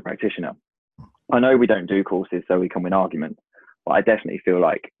confidence as a practitioner. I know we don't do courses so we can win arguments, but I definitely feel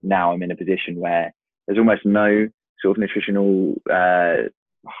like now I'm in a position where there's almost no sort of nutritional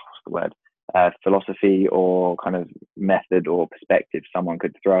philosophy or kind of method or perspective someone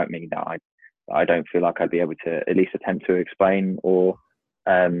could throw at me that I don't feel like I'd be able to at least attempt to explain or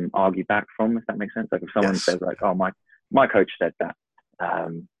argue back from, if that makes sense. Like if someone says like, oh, my coach said that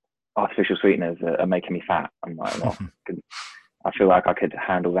artificial sweeteners are making me fat, I'm like, well, I feel like I could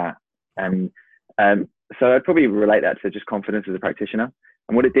handle that. And so I'd probably relate that to just confidence as a practitioner.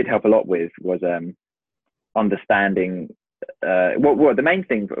 And what it did help a lot with was understanding what the main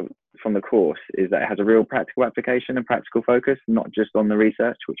thing from the course is that it has a real practical application and practical focus, not just on the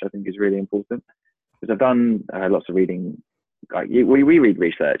research, which I think is really important. Because I've done lots of reading, like we read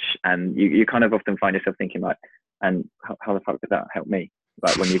research, and you kind of often find yourself thinking like, and how the fuck did that help me?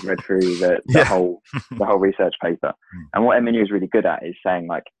 Like when you've read through the whole research paper. And what MNU is really good at is saying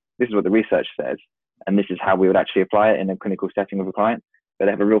like, this is what the research says, and this is how we would actually apply it in a clinical setting with a client. But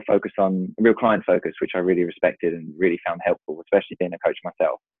they have a real client focus, which I really respected and really found helpful, especially being a coach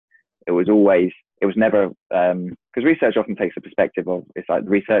myself. It was never, because research often takes the perspective of, it's like the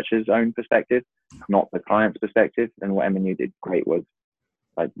researcher's own perspective, not the client's perspective. And what MNU did great was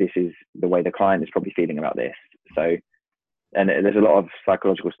like, this is the way the client is probably feeling about this. So, and there's a lot of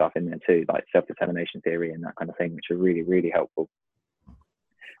psychological stuff in there too, like self-determination theory and that kind of thing, which are really, really helpful.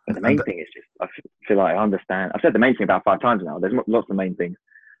 But the main thing is just, I feel like I understand. I've said the main thing about 5 times now. There's lots of main things.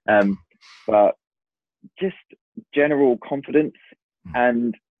 But just general confidence,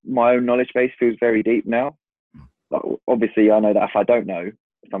 and my own knowledge base feels very deep now. Like, obviously, I know that if I don't know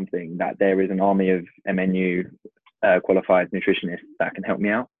something, that there is an army of MNU qualified nutritionists that can help me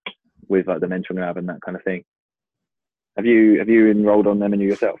out with like the mentoring lab and that kind of thing. Have you enrolled on MNU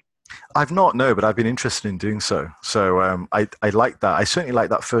yourself? I've not, no, but I've been interested in doing so. So I like that. I certainly like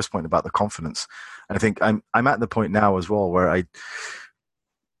that first point about the confidence, and I think I'm at the point now as well where I'm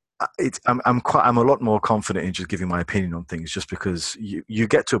a lot more confident in just giving my opinion on things, just because you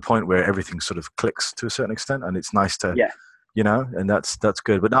get to a point where everything sort of clicks to a certain extent, and it's nice to and that's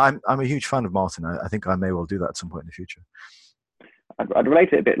good. But no, I'm a huge fan of Martin. I think I may well do that at some point in the future. I'd relate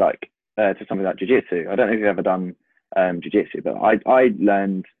it a bit like to something like jiu-jitsu. I don't know if you've ever done jiu-jitsu, but I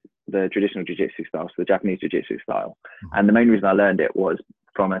learned the traditional jiu-jitsu style, so the Japanese jiu-jitsu style. And the main reason I learned it was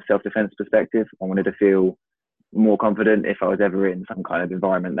from a self-defense perspective. I wanted to feel more confident if I was ever in some kind of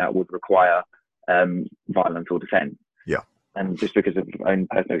environment that would require violence or defense. Yeah. And just because of own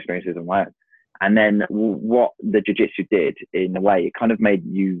personal experiences and my own. And then what the jiu-jitsu did, in a way, it kind of made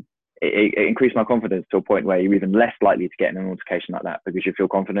you, it increased my confidence to a point where you're even less likely to get in an altercation like that, because you feel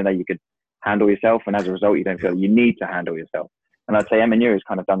confident that you could handle yourself. And as a result, you don't feel you need to handle yourself. And I'd say MNU has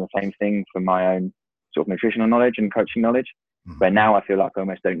kind of done the same thing for my own sort of nutritional knowledge and coaching knowledge, where now I feel like I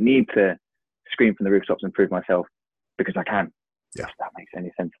almost don't need to scream from the rooftops and prove myself, because I can. Yeah. If that makes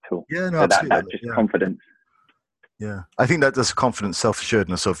any sense at all. Yeah, no, so absolutely. that just confidence. Yeah, I think that this confidence,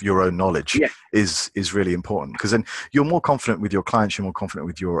 self-assuredness of your own knowledge is really important, because then you're more confident with your clients, you're more confident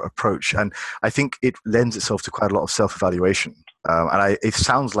with your approach, and I think it lends itself to quite a lot of self-evaluation. It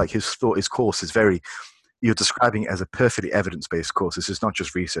sounds like his course is very, you're describing it as a perfectly evidence-based course. This is not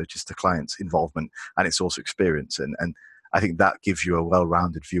just research; it's the client's involvement and it's also experience, and I think that gives you a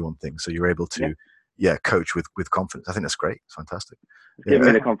well-rounded view on things. So you're able to coach with confidence. I think that's great. It's fantastic. Give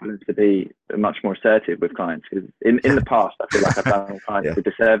me the confidence to be much more assertive with clients, because in the past I feel like I've done clients a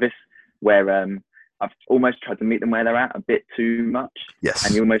disservice, where I've almost tried to meet them where they're at a bit too much. Yes.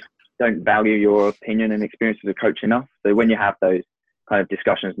 And you almost don't value your opinion and experience as a coach enough. So when you have those kind of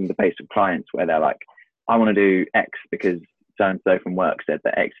discussions and debates with clients where they're like, I want to do X because so and so from work said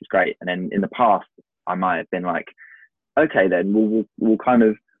that X is great, and then in the past I might have been like, okay, then we'll kind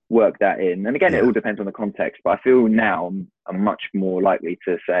of work that in. And again, it all depends on the context, but I feel now I'm much more likely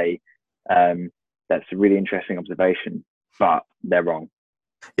to say, that's a really interesting observation, but they're wrong.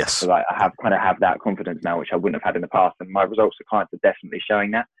 Yes. So I have that confidence now, which I wouldn't have had in the past. And my results to clients are definitely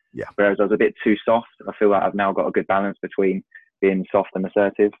showing that. Yeah. Whereas I was a bit too soft. I feel like I've now got a good balance between being soft and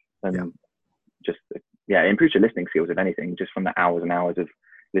assertive, and just, it improves your listening skills, if anything, just from the hours and hours of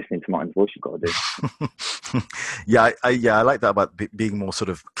listening to Martin's voice you've got to do. I like that about being more sort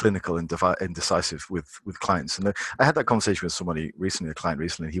of clinical and decisive with clients. And I had that conversation with somebody recently, a client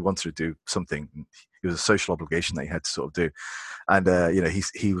recently. He wanted to do something. It was a social obligation that he had to sort of do. And,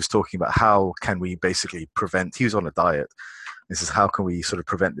 he was talking about how can we basically prevent, he was on a diet. He says, how can we sort of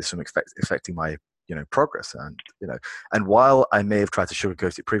prevent this from affecting my progress? And while I may have tried to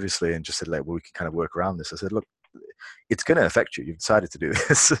sugarcoat it previously and just said, like, well, we can kind of work around this, I said, look, it's going to affect you. You've decided to do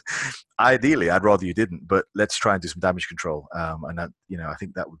this. Ideally, I'd rather you didn't, but let's try and do some damage control. And that, I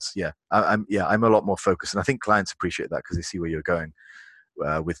think that would, I'm a lot more focused, and I think clients appreciate that because they see where you're going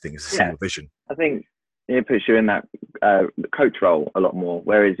with things, they see your vision. I think it puts you in that coach role a lot more.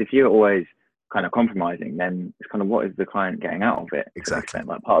 Whereas if you're always kind of compromising, then it's kind of, what is the client getting out of it? Exactly.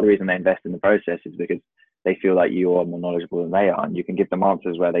 Like, part of the reason they invest in the process is because they feel like you are more knowledgeable than they are, and you can give them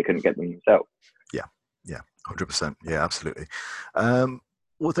answers where they couldn't get them themselves. Yeah, 100%. Yeah, absolutely.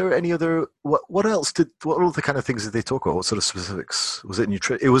 Were there any other? What all the kind of things did they talk about? What sort of specifics? Was it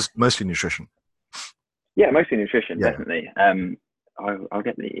nutrition? It was mostly nutrition. Yeah, mostly nutrition, definitely. I'll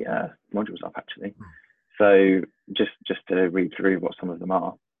get the modules up actually. So just to read through what some of them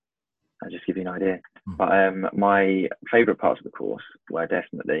are, I'll just give you an idea. But my favourite parts of the course were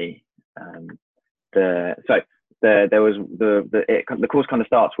definitely the course kind of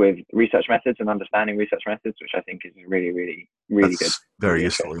starts with research methods and understanding research methods, which I think is really, really, really good. Very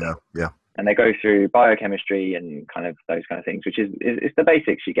useful. Yeah. And they go through biochemistry and kind of those kind of things, which is the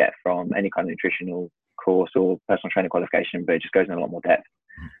basics you get from any kind of nutritional course or personal training qualification, but it just goes in a lot more depth.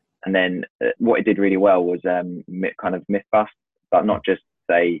 And then what it did really well was kind of myth bust, but not just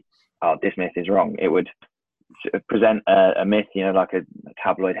say, oh, this myth is wrong. It would present a myth, like a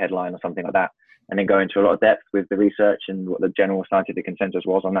tabloid headline or something like that, and then go into a lot of depth with the research and what the general scientific consensus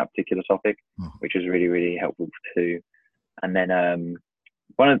was on that particular topic, which was really, really helpful too. And then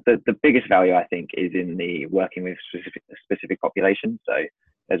one of the biggest value, I think, is in the working with specific populations. So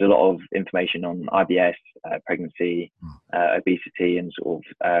there's a lot of information on IBS, pregnancy, obesity, and sort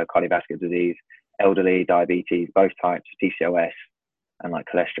of cardiovascular disease, elderly, diabetes, both types, PCOS, and like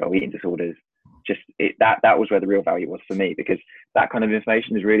cholesterol, eating disorders. That was where the real value was for me, because that kind of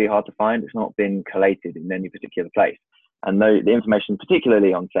information is really hard to find. It's not been collated in any particular place. And the information,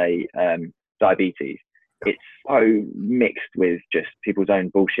 particularly on, say, diabetes, it's so mixed with just people's own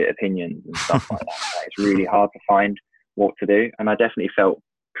bullshit opinions and stuff like that. It's really hard to find what to do. And I definitely felt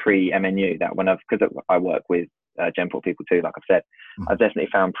pre-MNU that because I work with Genport people too, like I've said, I've definitely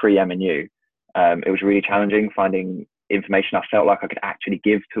found pre-MNU, it was really challenging finding information I felt like I could actually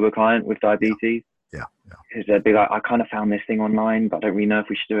give to a client with diabetes. Because they'd be like, I kind of found this thing online, but I don't really know if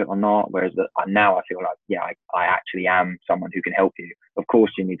we should do it or not. Whereas now I feel like, I actually am someone who can help you. Of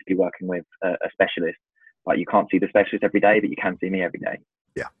course, you need to be working with a specialist, but you can't see the specialist every day, but you can see me every day.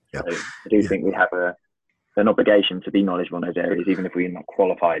 So I do think we have an obligation to be knowledgeable in those areas, even if we're not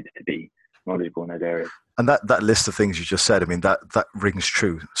qualified to be knowledgeable in those areas. And that list of things you just said, I mean, that rings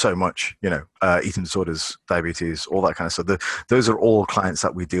true so much, eating disorders, diabetes, all that kind of stuff. Those are all clients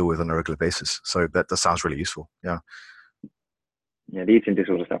that we deal with on a regular basis. So that sounds really useful. Yeah. Yeah, the eating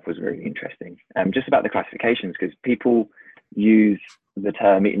disorder stuff was really interesting. Just about the classifications, because people use the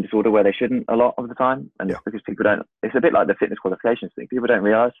term eating disorder where they shouldn't a lot of the time. And it's because people don't, it's a bit like the fitness qualifications thing. People don't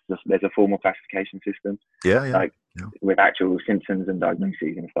realize there's a formal classification system. With actual symptoms and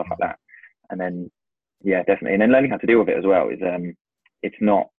diagnoses and stuff like that. And then, yeah, definitely. And then learning how to deal with it as well is,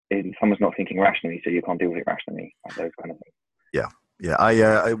 someone's not thinking rationally, so you can't deal with it rationally, like those kind of things. Yeah.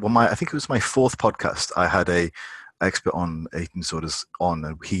 I think it was my fourth podcast. I had a expert on eating disorders on,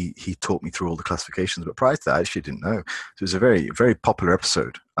 and he taught me through all the classifications. But prior to that, I actually didn't know. So it was a very, very popular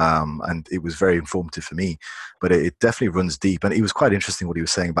episode, and it was very informative for me. But it definitely runs deep, and it was quite interesting what he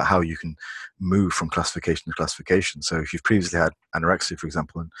was saying about how you can move from classification to classification. So if you've previously had anorexia, for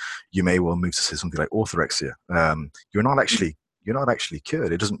example, and you may well move to say something like orthorexia, you're not actually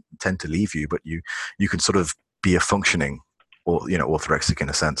cured. It doesn't tend to leave you, but you can sort of be a functioning, or orthorexic in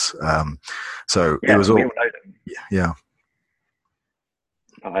a sense. It was all. We all know them. Yeah.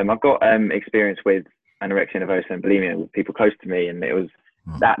 I've got experience with anorexia nervosa and bulimia with people close to me, and it was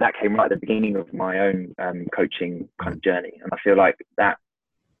that came right at the beginning of my own coaching kind of journey. And I feel like that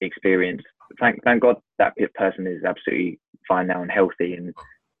experience, thank God that person is absolutely fine now and healthy and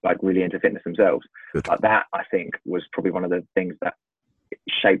like really into fitness themselves. Good. But that, I think, was probably one of the things that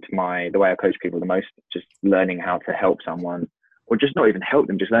shaped the way I coach people the most. Just learning how to help someone, or just not even help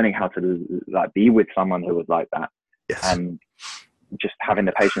them, just learning how to like be with someone who was like that. Yes. And just having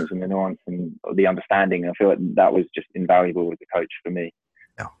the patience and the nuance and the understanding. I feel like that was just invaluable as a coach for me.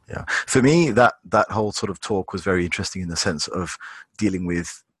 Yeah. For me, that whole sort of talk was very interesting in the sense of dealing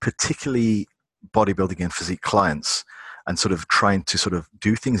with particularly bodybuilding and physique clients, and sort of trying to sort of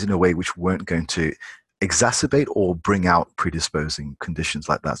do things in a way which weren't going to exacerbate or bring out predisposing conditions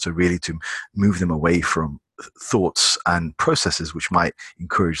like that. So really to move them away from thoughts and processes which might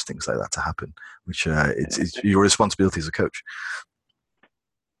encourage things like that to happen, which it's your responsibility as a coach.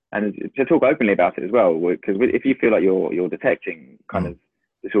 And to talk openly about it as well, because if you feel like you're detecting kind of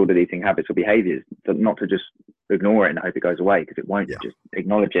disordered eating habits or behaviors, not to just ignore it and hope it goes away, because it won't. Just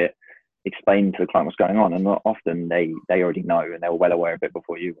acknowledge it, explain to the client what's going on, and not often they already know and they're well aware of it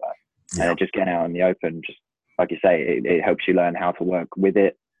before you were. And just getting out in the open, just like you say, it helps you learn how to work with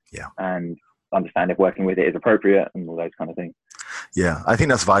it, and understand if working with it is appropriate and all those kind of things. Yeah, I think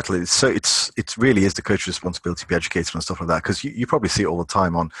that's vital. It really is the coach's responsibility to be educated on stuff like that, because you probably see it all the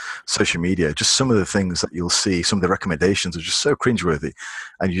time on social media. Just some of the things that you'll see, some of the recommendations are just so cringeworthy,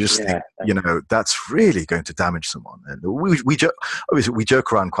 and you just think, that's really going to damage someone. And we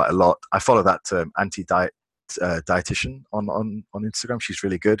joke around quite a lot. I follow that anti-diet dietitian on Instagram. She's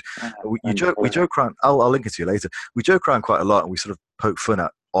really good. We joke around. I'll link it to you later. We joke around quite a lot, and we sort of poke fun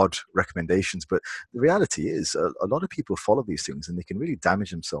at odd recommendations, but the reality is a lot of people follow these things and they can really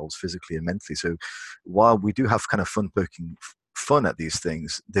damage themselves physically and mentally. So while we do have kind of poking fun at these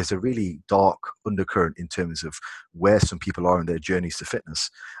things, there's a really dark undercurrent in terms of where some people are in their journeys to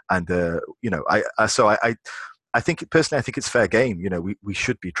fitness. And I think personally, I think it's fair game. We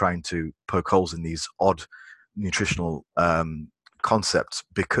should be trying to poke holes in these odd nutritional concepts,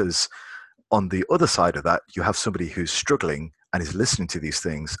 because on the other side of that, you have somebody who's struggling and is listening to these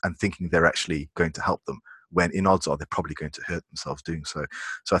things and thinking they're actually going to help them, when in odds are they're probably going to hurt themselves doing so.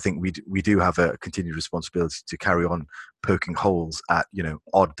 So I think we do have a continued responsibility to carry on poking holes at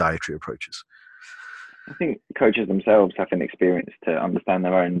odd dietary approaches. I think coaches themselves have an experience to understand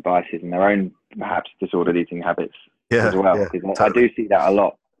their own biases and their own perhaps disordered eating habits as well. Totally. I do see that a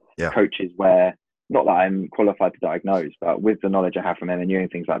lot. Coaches where, not that I'm qualified to diagnose, but with the knowledge I have from MNU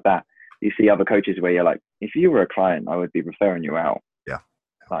and things like that, you see other coaches where you're like, if you were a client, I would be referring you out.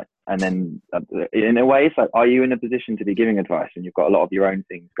 And then in a way, it's like, are you in a position to be giving advice? And you've got a lot of your own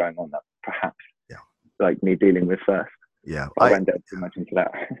things going on that perhaps like me dealing with first. I won't get too much into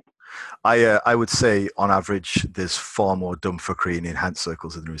that. I would say on average, there's far more dumb fuckery in enhanced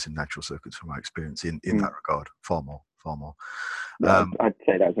circles than there is in natural circles, from my experience in that regard. Far more. I'd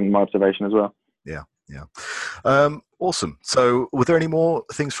say that's in my observation as well. Yeah. Awesome. So were there any more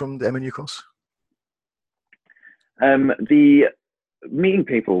things from the MNU course? The meeting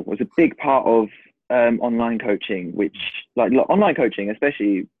people was a big part of online coaching, which like online coaching,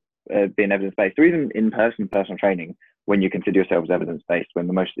 especially being evidence-based, or even in-person personal training, when you consider yourselves evidence-based, when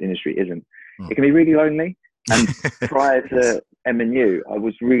the most industry isn't, it can be really lonely. And prior to MNU, I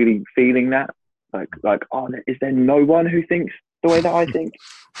was really feeling that, like, oh, is there no one who thinks the way that I think.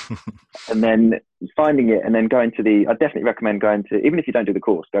 And then finding it, and then going to I definitely recommend going to, even if you don't do the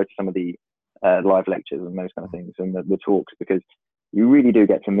course, go to some of the live lectures and those kind of things, and the talks, because you really do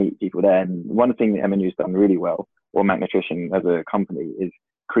get to meet people there. And one thing that MNU's done really well, or Mac Nutrition as a company, is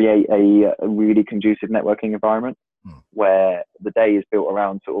create a really conducive networking environment where the day is built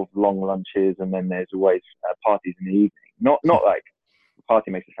around sort of long lunches, and then there's always parties in the evening. Not like the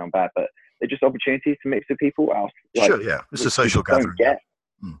party makes it sound bad, but they're just opportunities to mix with people else. Sure, yeah, it's a social gathering.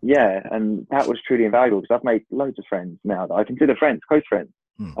 Yeah, and that was truly invaluable, because I've made loads of friends now that I consider friends, close friends,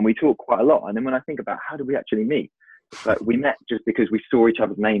 and we talk quite a lot. And then when I think about how did we actually meet, it's like we met just because we saw each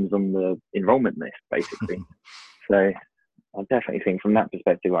other's names on the enrollment list, basically. So I definitely think from that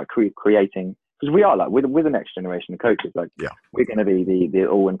perspective, like creating, because we are like with the next generation of coaches, like we're going to be the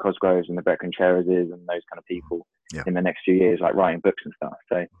Alwyn Cosgroves and the Brecon Chereses and those kind of people in the next few years, like writing books and stuff.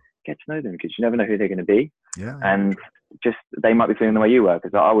 So get to know them, because you never know who they're going to be. And just, they might be feeling the way you were,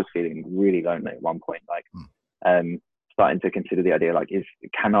 because I was feeling really lonely at one point, like starting to consider the idea, like,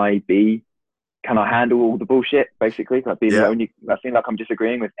 can I handle all the bullshit, basically? Like being the only, I feel like I'm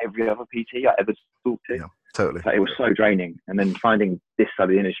disagreeing with every other PT I ever talked to. Totally. Like, it was so draining, and then finding this side of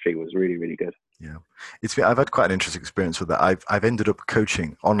the industry was really, really good. I've had quite an interesting experience with that. I've ended up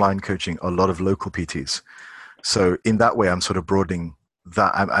online coaching a lot of local PTs, so in that way I'm sort of broadening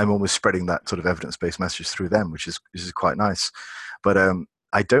that. I'm almost spreading that sort of evidence-based message through them, which is quite nice. But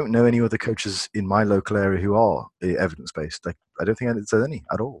I don't know any other coaches in my local area who are evidence-based. Like, I don't think there's any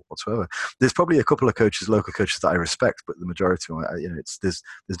at all whatsoever. There's probably a couple of local coaches that I respect, but the majority of them, there's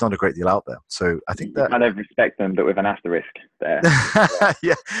not a great deal out there. So I think that I don't respect them, but with an asterisk there.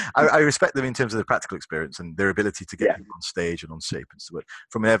 I respect them in terms of the practical experience and their ability to get people on stage and on shape and so. But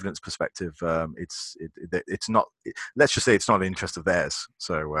from an evidence perspective, it's not. Let's just say it's not an interest of theirs.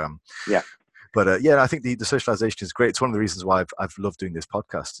 So But I think the socialization is great. It's one of the reasons why I've loved doing this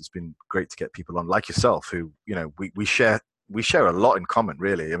podcast. It's been great to get people on like yourself who, we share a lot in common,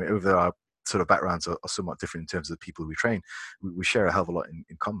 really. I mean, over our sort of backgrounds are somewhat different in terms of the people we train. We share a hell of a lot in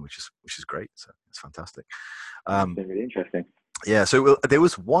common, which is great. So it's fantastic. It's been really interesting. Yeah. So there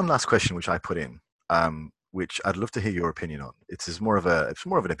was one last question which I put in, which I'd love to hear your opinion on. It's more of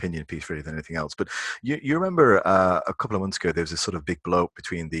an opinion piece really than anything else. But you remember a couple of months ago there was this sort of big blow up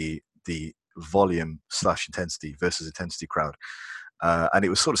between the volume/intensity versus intensity crowd, and it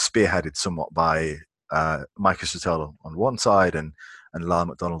was sort of spearheaded somewhat by Mike Sotelo on one side and Lyle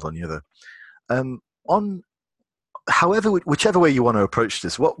McDonald on the other. Whichever way you want to approach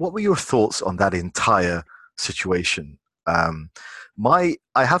this, what were your thoughts on that entire situation? I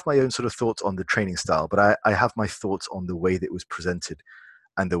have my own sort of thoughts on the training style, but I have my thoughts on the way that it was presented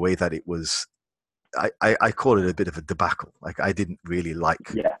and the way that it was. I call it a bit of a debacle. Like, I didn't really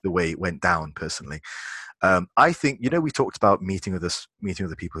like the way it went down personally. I think, we talked about meeting with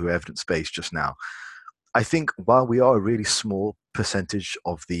the people who are evidence-based just now. I think while we are a really small percentage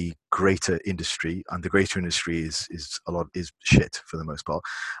of the greater industry, and the greater industry is shit for the most part,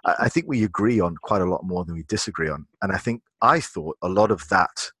 I think we agree on quite a lot more than we disagree on. And I thought a lot of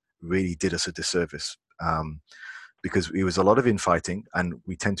that really did us a disservice. Because it was a lot of infighting, and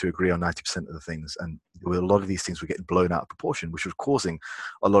we tend to agree on 90% of the things. And a lot of these things were getting blown out of proportion, which was causing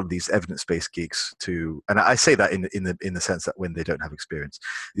a lot of these evidence-based geeks to, and I say that in the sense that when they don't have experience,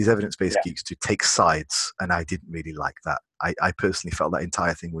 these evidence-based geeks to take sides. And I didn't really like that. I personally felt that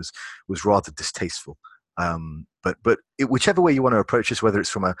entire thing was rather distasteful. But whichever way you want to approach this, whether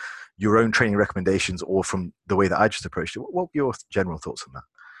it's from your own training recommendations or from the way that I just approached it, what were your general thoughts on that?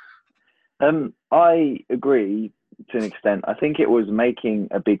 I agree to an extent. I think it was making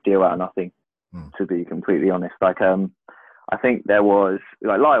a big deal out of nothing, to be completely honest. Like, I think there was,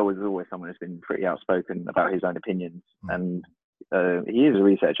 like, Lyle was always someone who's been pretty outspoken about his own opinions, and he is a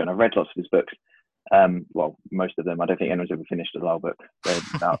researcher, and I've read lots of his books. Well, most of them. I don't think anyone's ever finished a Lyle book. They're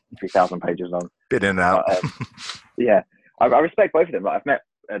about 3,000 pages long. Bit in and out. But, I respect both of them. Like, I've met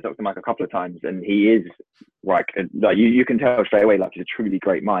Dr. Mike a couple of times, and he is like you can tell straight away, like, he's a truly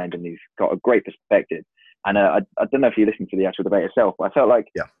great mind, and he's got a great perspective. And I don't know if you listened to the actual debate itself, but I felt like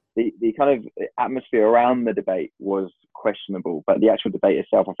the kind of atmosphere around the debate was questionable, but the actual debate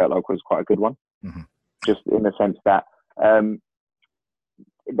itself I felt like was quite a good one. Just in the sense that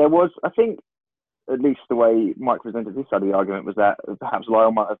there was, I think, at least the way Mike presented his side of the argument, was that perhaps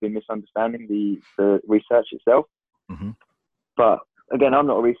Lyle might have been misunderstanding the research itself. But again, I'm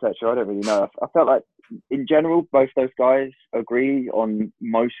not a researcher. I don't really know. I felt like, in general, both those guys agree on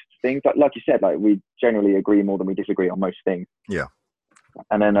most things. Like you said, like, we generally agree more than we disagree on most things. Yeah.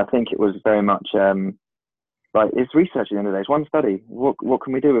 And then I think it was very much like, it's research at the end of the day. It's one study. What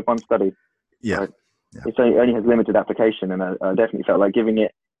can we do with one study? Yeah. Yeah. It only has limited application, and I definitely felt like giving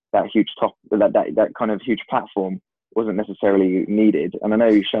it that huge that kind of huge platform wasn't necessarily needed. And I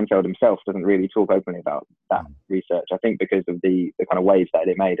know Schoenfeld himself doesn't really talk openly about that research. I think because of the kind of waves that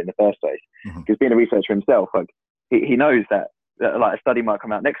it made in the first place. Because being a researcher himself, like he knows that like a study might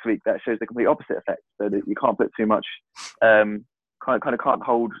come out next week that shows the complete opposite effect. So that you can't put too much, kind of can't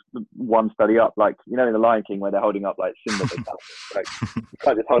hold one study up, like, you know, in The Lion King where they're holding up like Simba. Like, you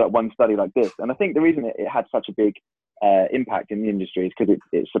can't just hold up one study like this. And I think the reason it had such a big impact in the industry is because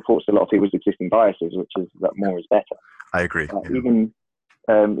it supports a lot of people's existing biases, which is that more is better. I agree.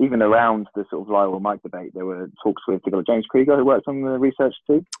 Even around the sort of Lyle or Mike debate, there were talks with James Krieger, who worked on the research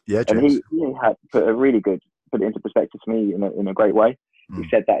too. Yeah, James. And he had put it into perspective to me in a great way. He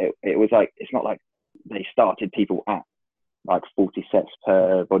said that it was like, it's not like they started people at like 40 sets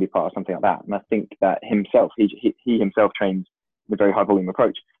per body part or something like that. And I think that himself, he himself trains with a very high volume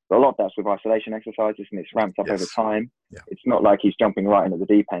approach. But a lot of that's with isolation exercises, and it's ramped up over time. Yeah. It's not like he's jumping right into the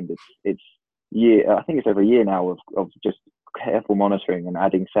deep end. I think it's over a year now of just careful monitoring and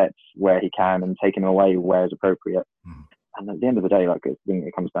adding sets where he can and taking them away where is appropriate. And at the end of the day, like, I think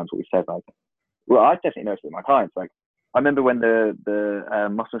it comes down to what we said. Like, well, I definitely noticed it with my clients. Like, I remember when the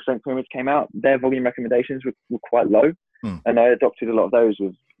muscle strength pyramids came out, their volume recommendations were quite low. And I adopted a lot of those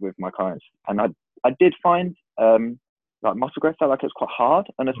with my clients. And I did find like muscle growth felt like it was quite hard,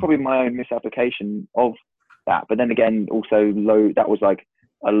 and it's probably my own misapplication of that. But then again, also that was like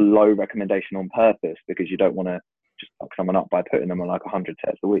a low recommendation on purpose, because you don't want to just fuck someone up by putting them on like 100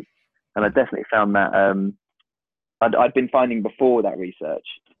 sets a week. And I definitely found that I'd been finding before that research,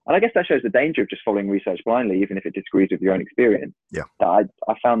 and I guess that shows the danger of just following research blindly, even if it disagrees with your own experience. Yeah. That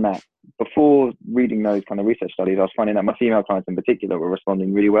I found that before reading those kind of research studies, I was finding that my female clients in particular were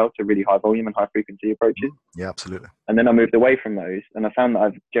responding really well to really high volume and high frequency approaches. Yeah, absolutely. And then I moved away from those, and I found that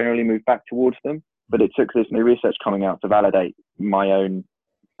I've generally moved back towards them. But it took this new research coming out to validate my own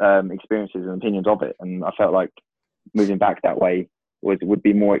experiences and opinions of it. And I felt like moving back that way would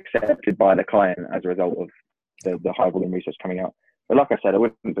be more accepted by the client as a result of the high volume research coming out. But like I said, I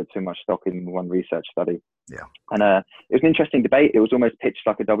wouldn't put too much stock in one research study. Yeah. And it was an interesting debate. It was almost pitched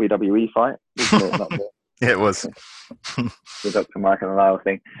like a WWE fight. Yeah, it was. The Dr. Michael and Lyle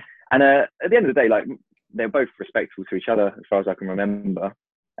thing. And at the end of the day, like, they're both respectful to each other as far as I can remember.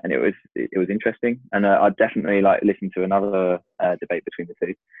 And it was interesting. And I'd definitely like listen to another debate between the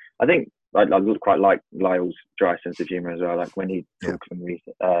two. I think I quite like Lyle's dry sense of humor as well. Like when he talks on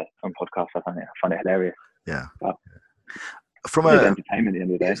podcasts, I find it hilarious. Yeah. But from entertainment at the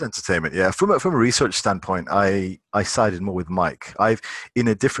end of the day. It's entertainment, yeah. From a research standpoint, I sided more with Mike. In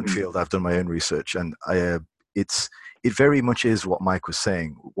a different field, I've done my own research, and it very much is what Mike was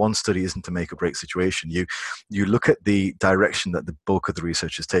saying. One study isn't a make or break situation. You look at the direction that the bulk of the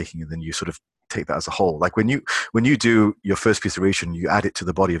research is taking, and then you sort of take that as a whole. Like when you do your first piece of research, you add it to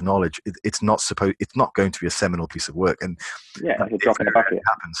the body of knowledge. It's not going to be a seminal piece of work. And it's a drop in the bucket.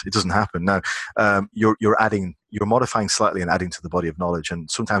 It doesn't happen. No, you're modifying slightly and adding to the body of knowledge.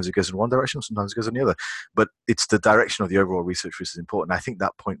 And sometimes it goes in one direction, sometimes it goes in the other. But it's the direction of the overall research which is important. I think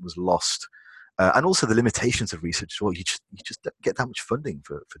that point was lost. And also the limitations of research. Well, you just don't get that much funding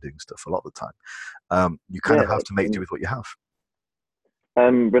for doing stuff a lot of the time. You kind of have to make do with what you have.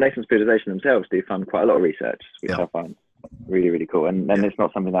 Renaissance periodization themselves do fund quite a lot of research, which I find really, really cool. And it's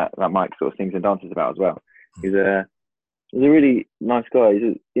not something that Mike sort of sings and dances about as well. He's a really nice guy. He's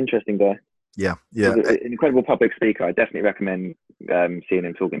an interesting guy. Yeah. He's an incredible public speaker. I definitely recommend seeing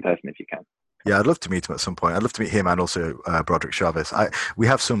him talk in person if you can. Yeah, I'd love to meet him at some point. I'd love to meet him and also Broderick Chavez. We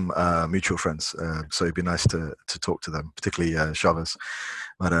have some mutual friends, so it'd be nice to talk to them, particularly Chavez.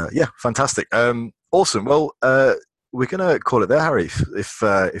 But fantastic. Awesome. Well, we're gonna call it there, Harry, if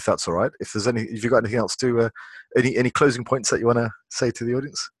that's all right. If you got anything else to any closing points that you want to say to the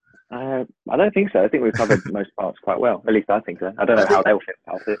audience? I don't think so. I think we've covered most parts quite well. At least I think so. I don't know how they'll fit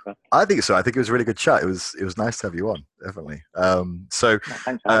past it. But I think so. I think it was a really good chat. It was nice to have you on, definitely. Thanks for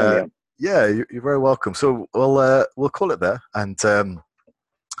having me on. Yeah, you're very welcome. So we'll call it there, and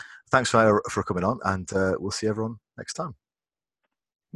thanks for coming on, and we'll see everyone next time.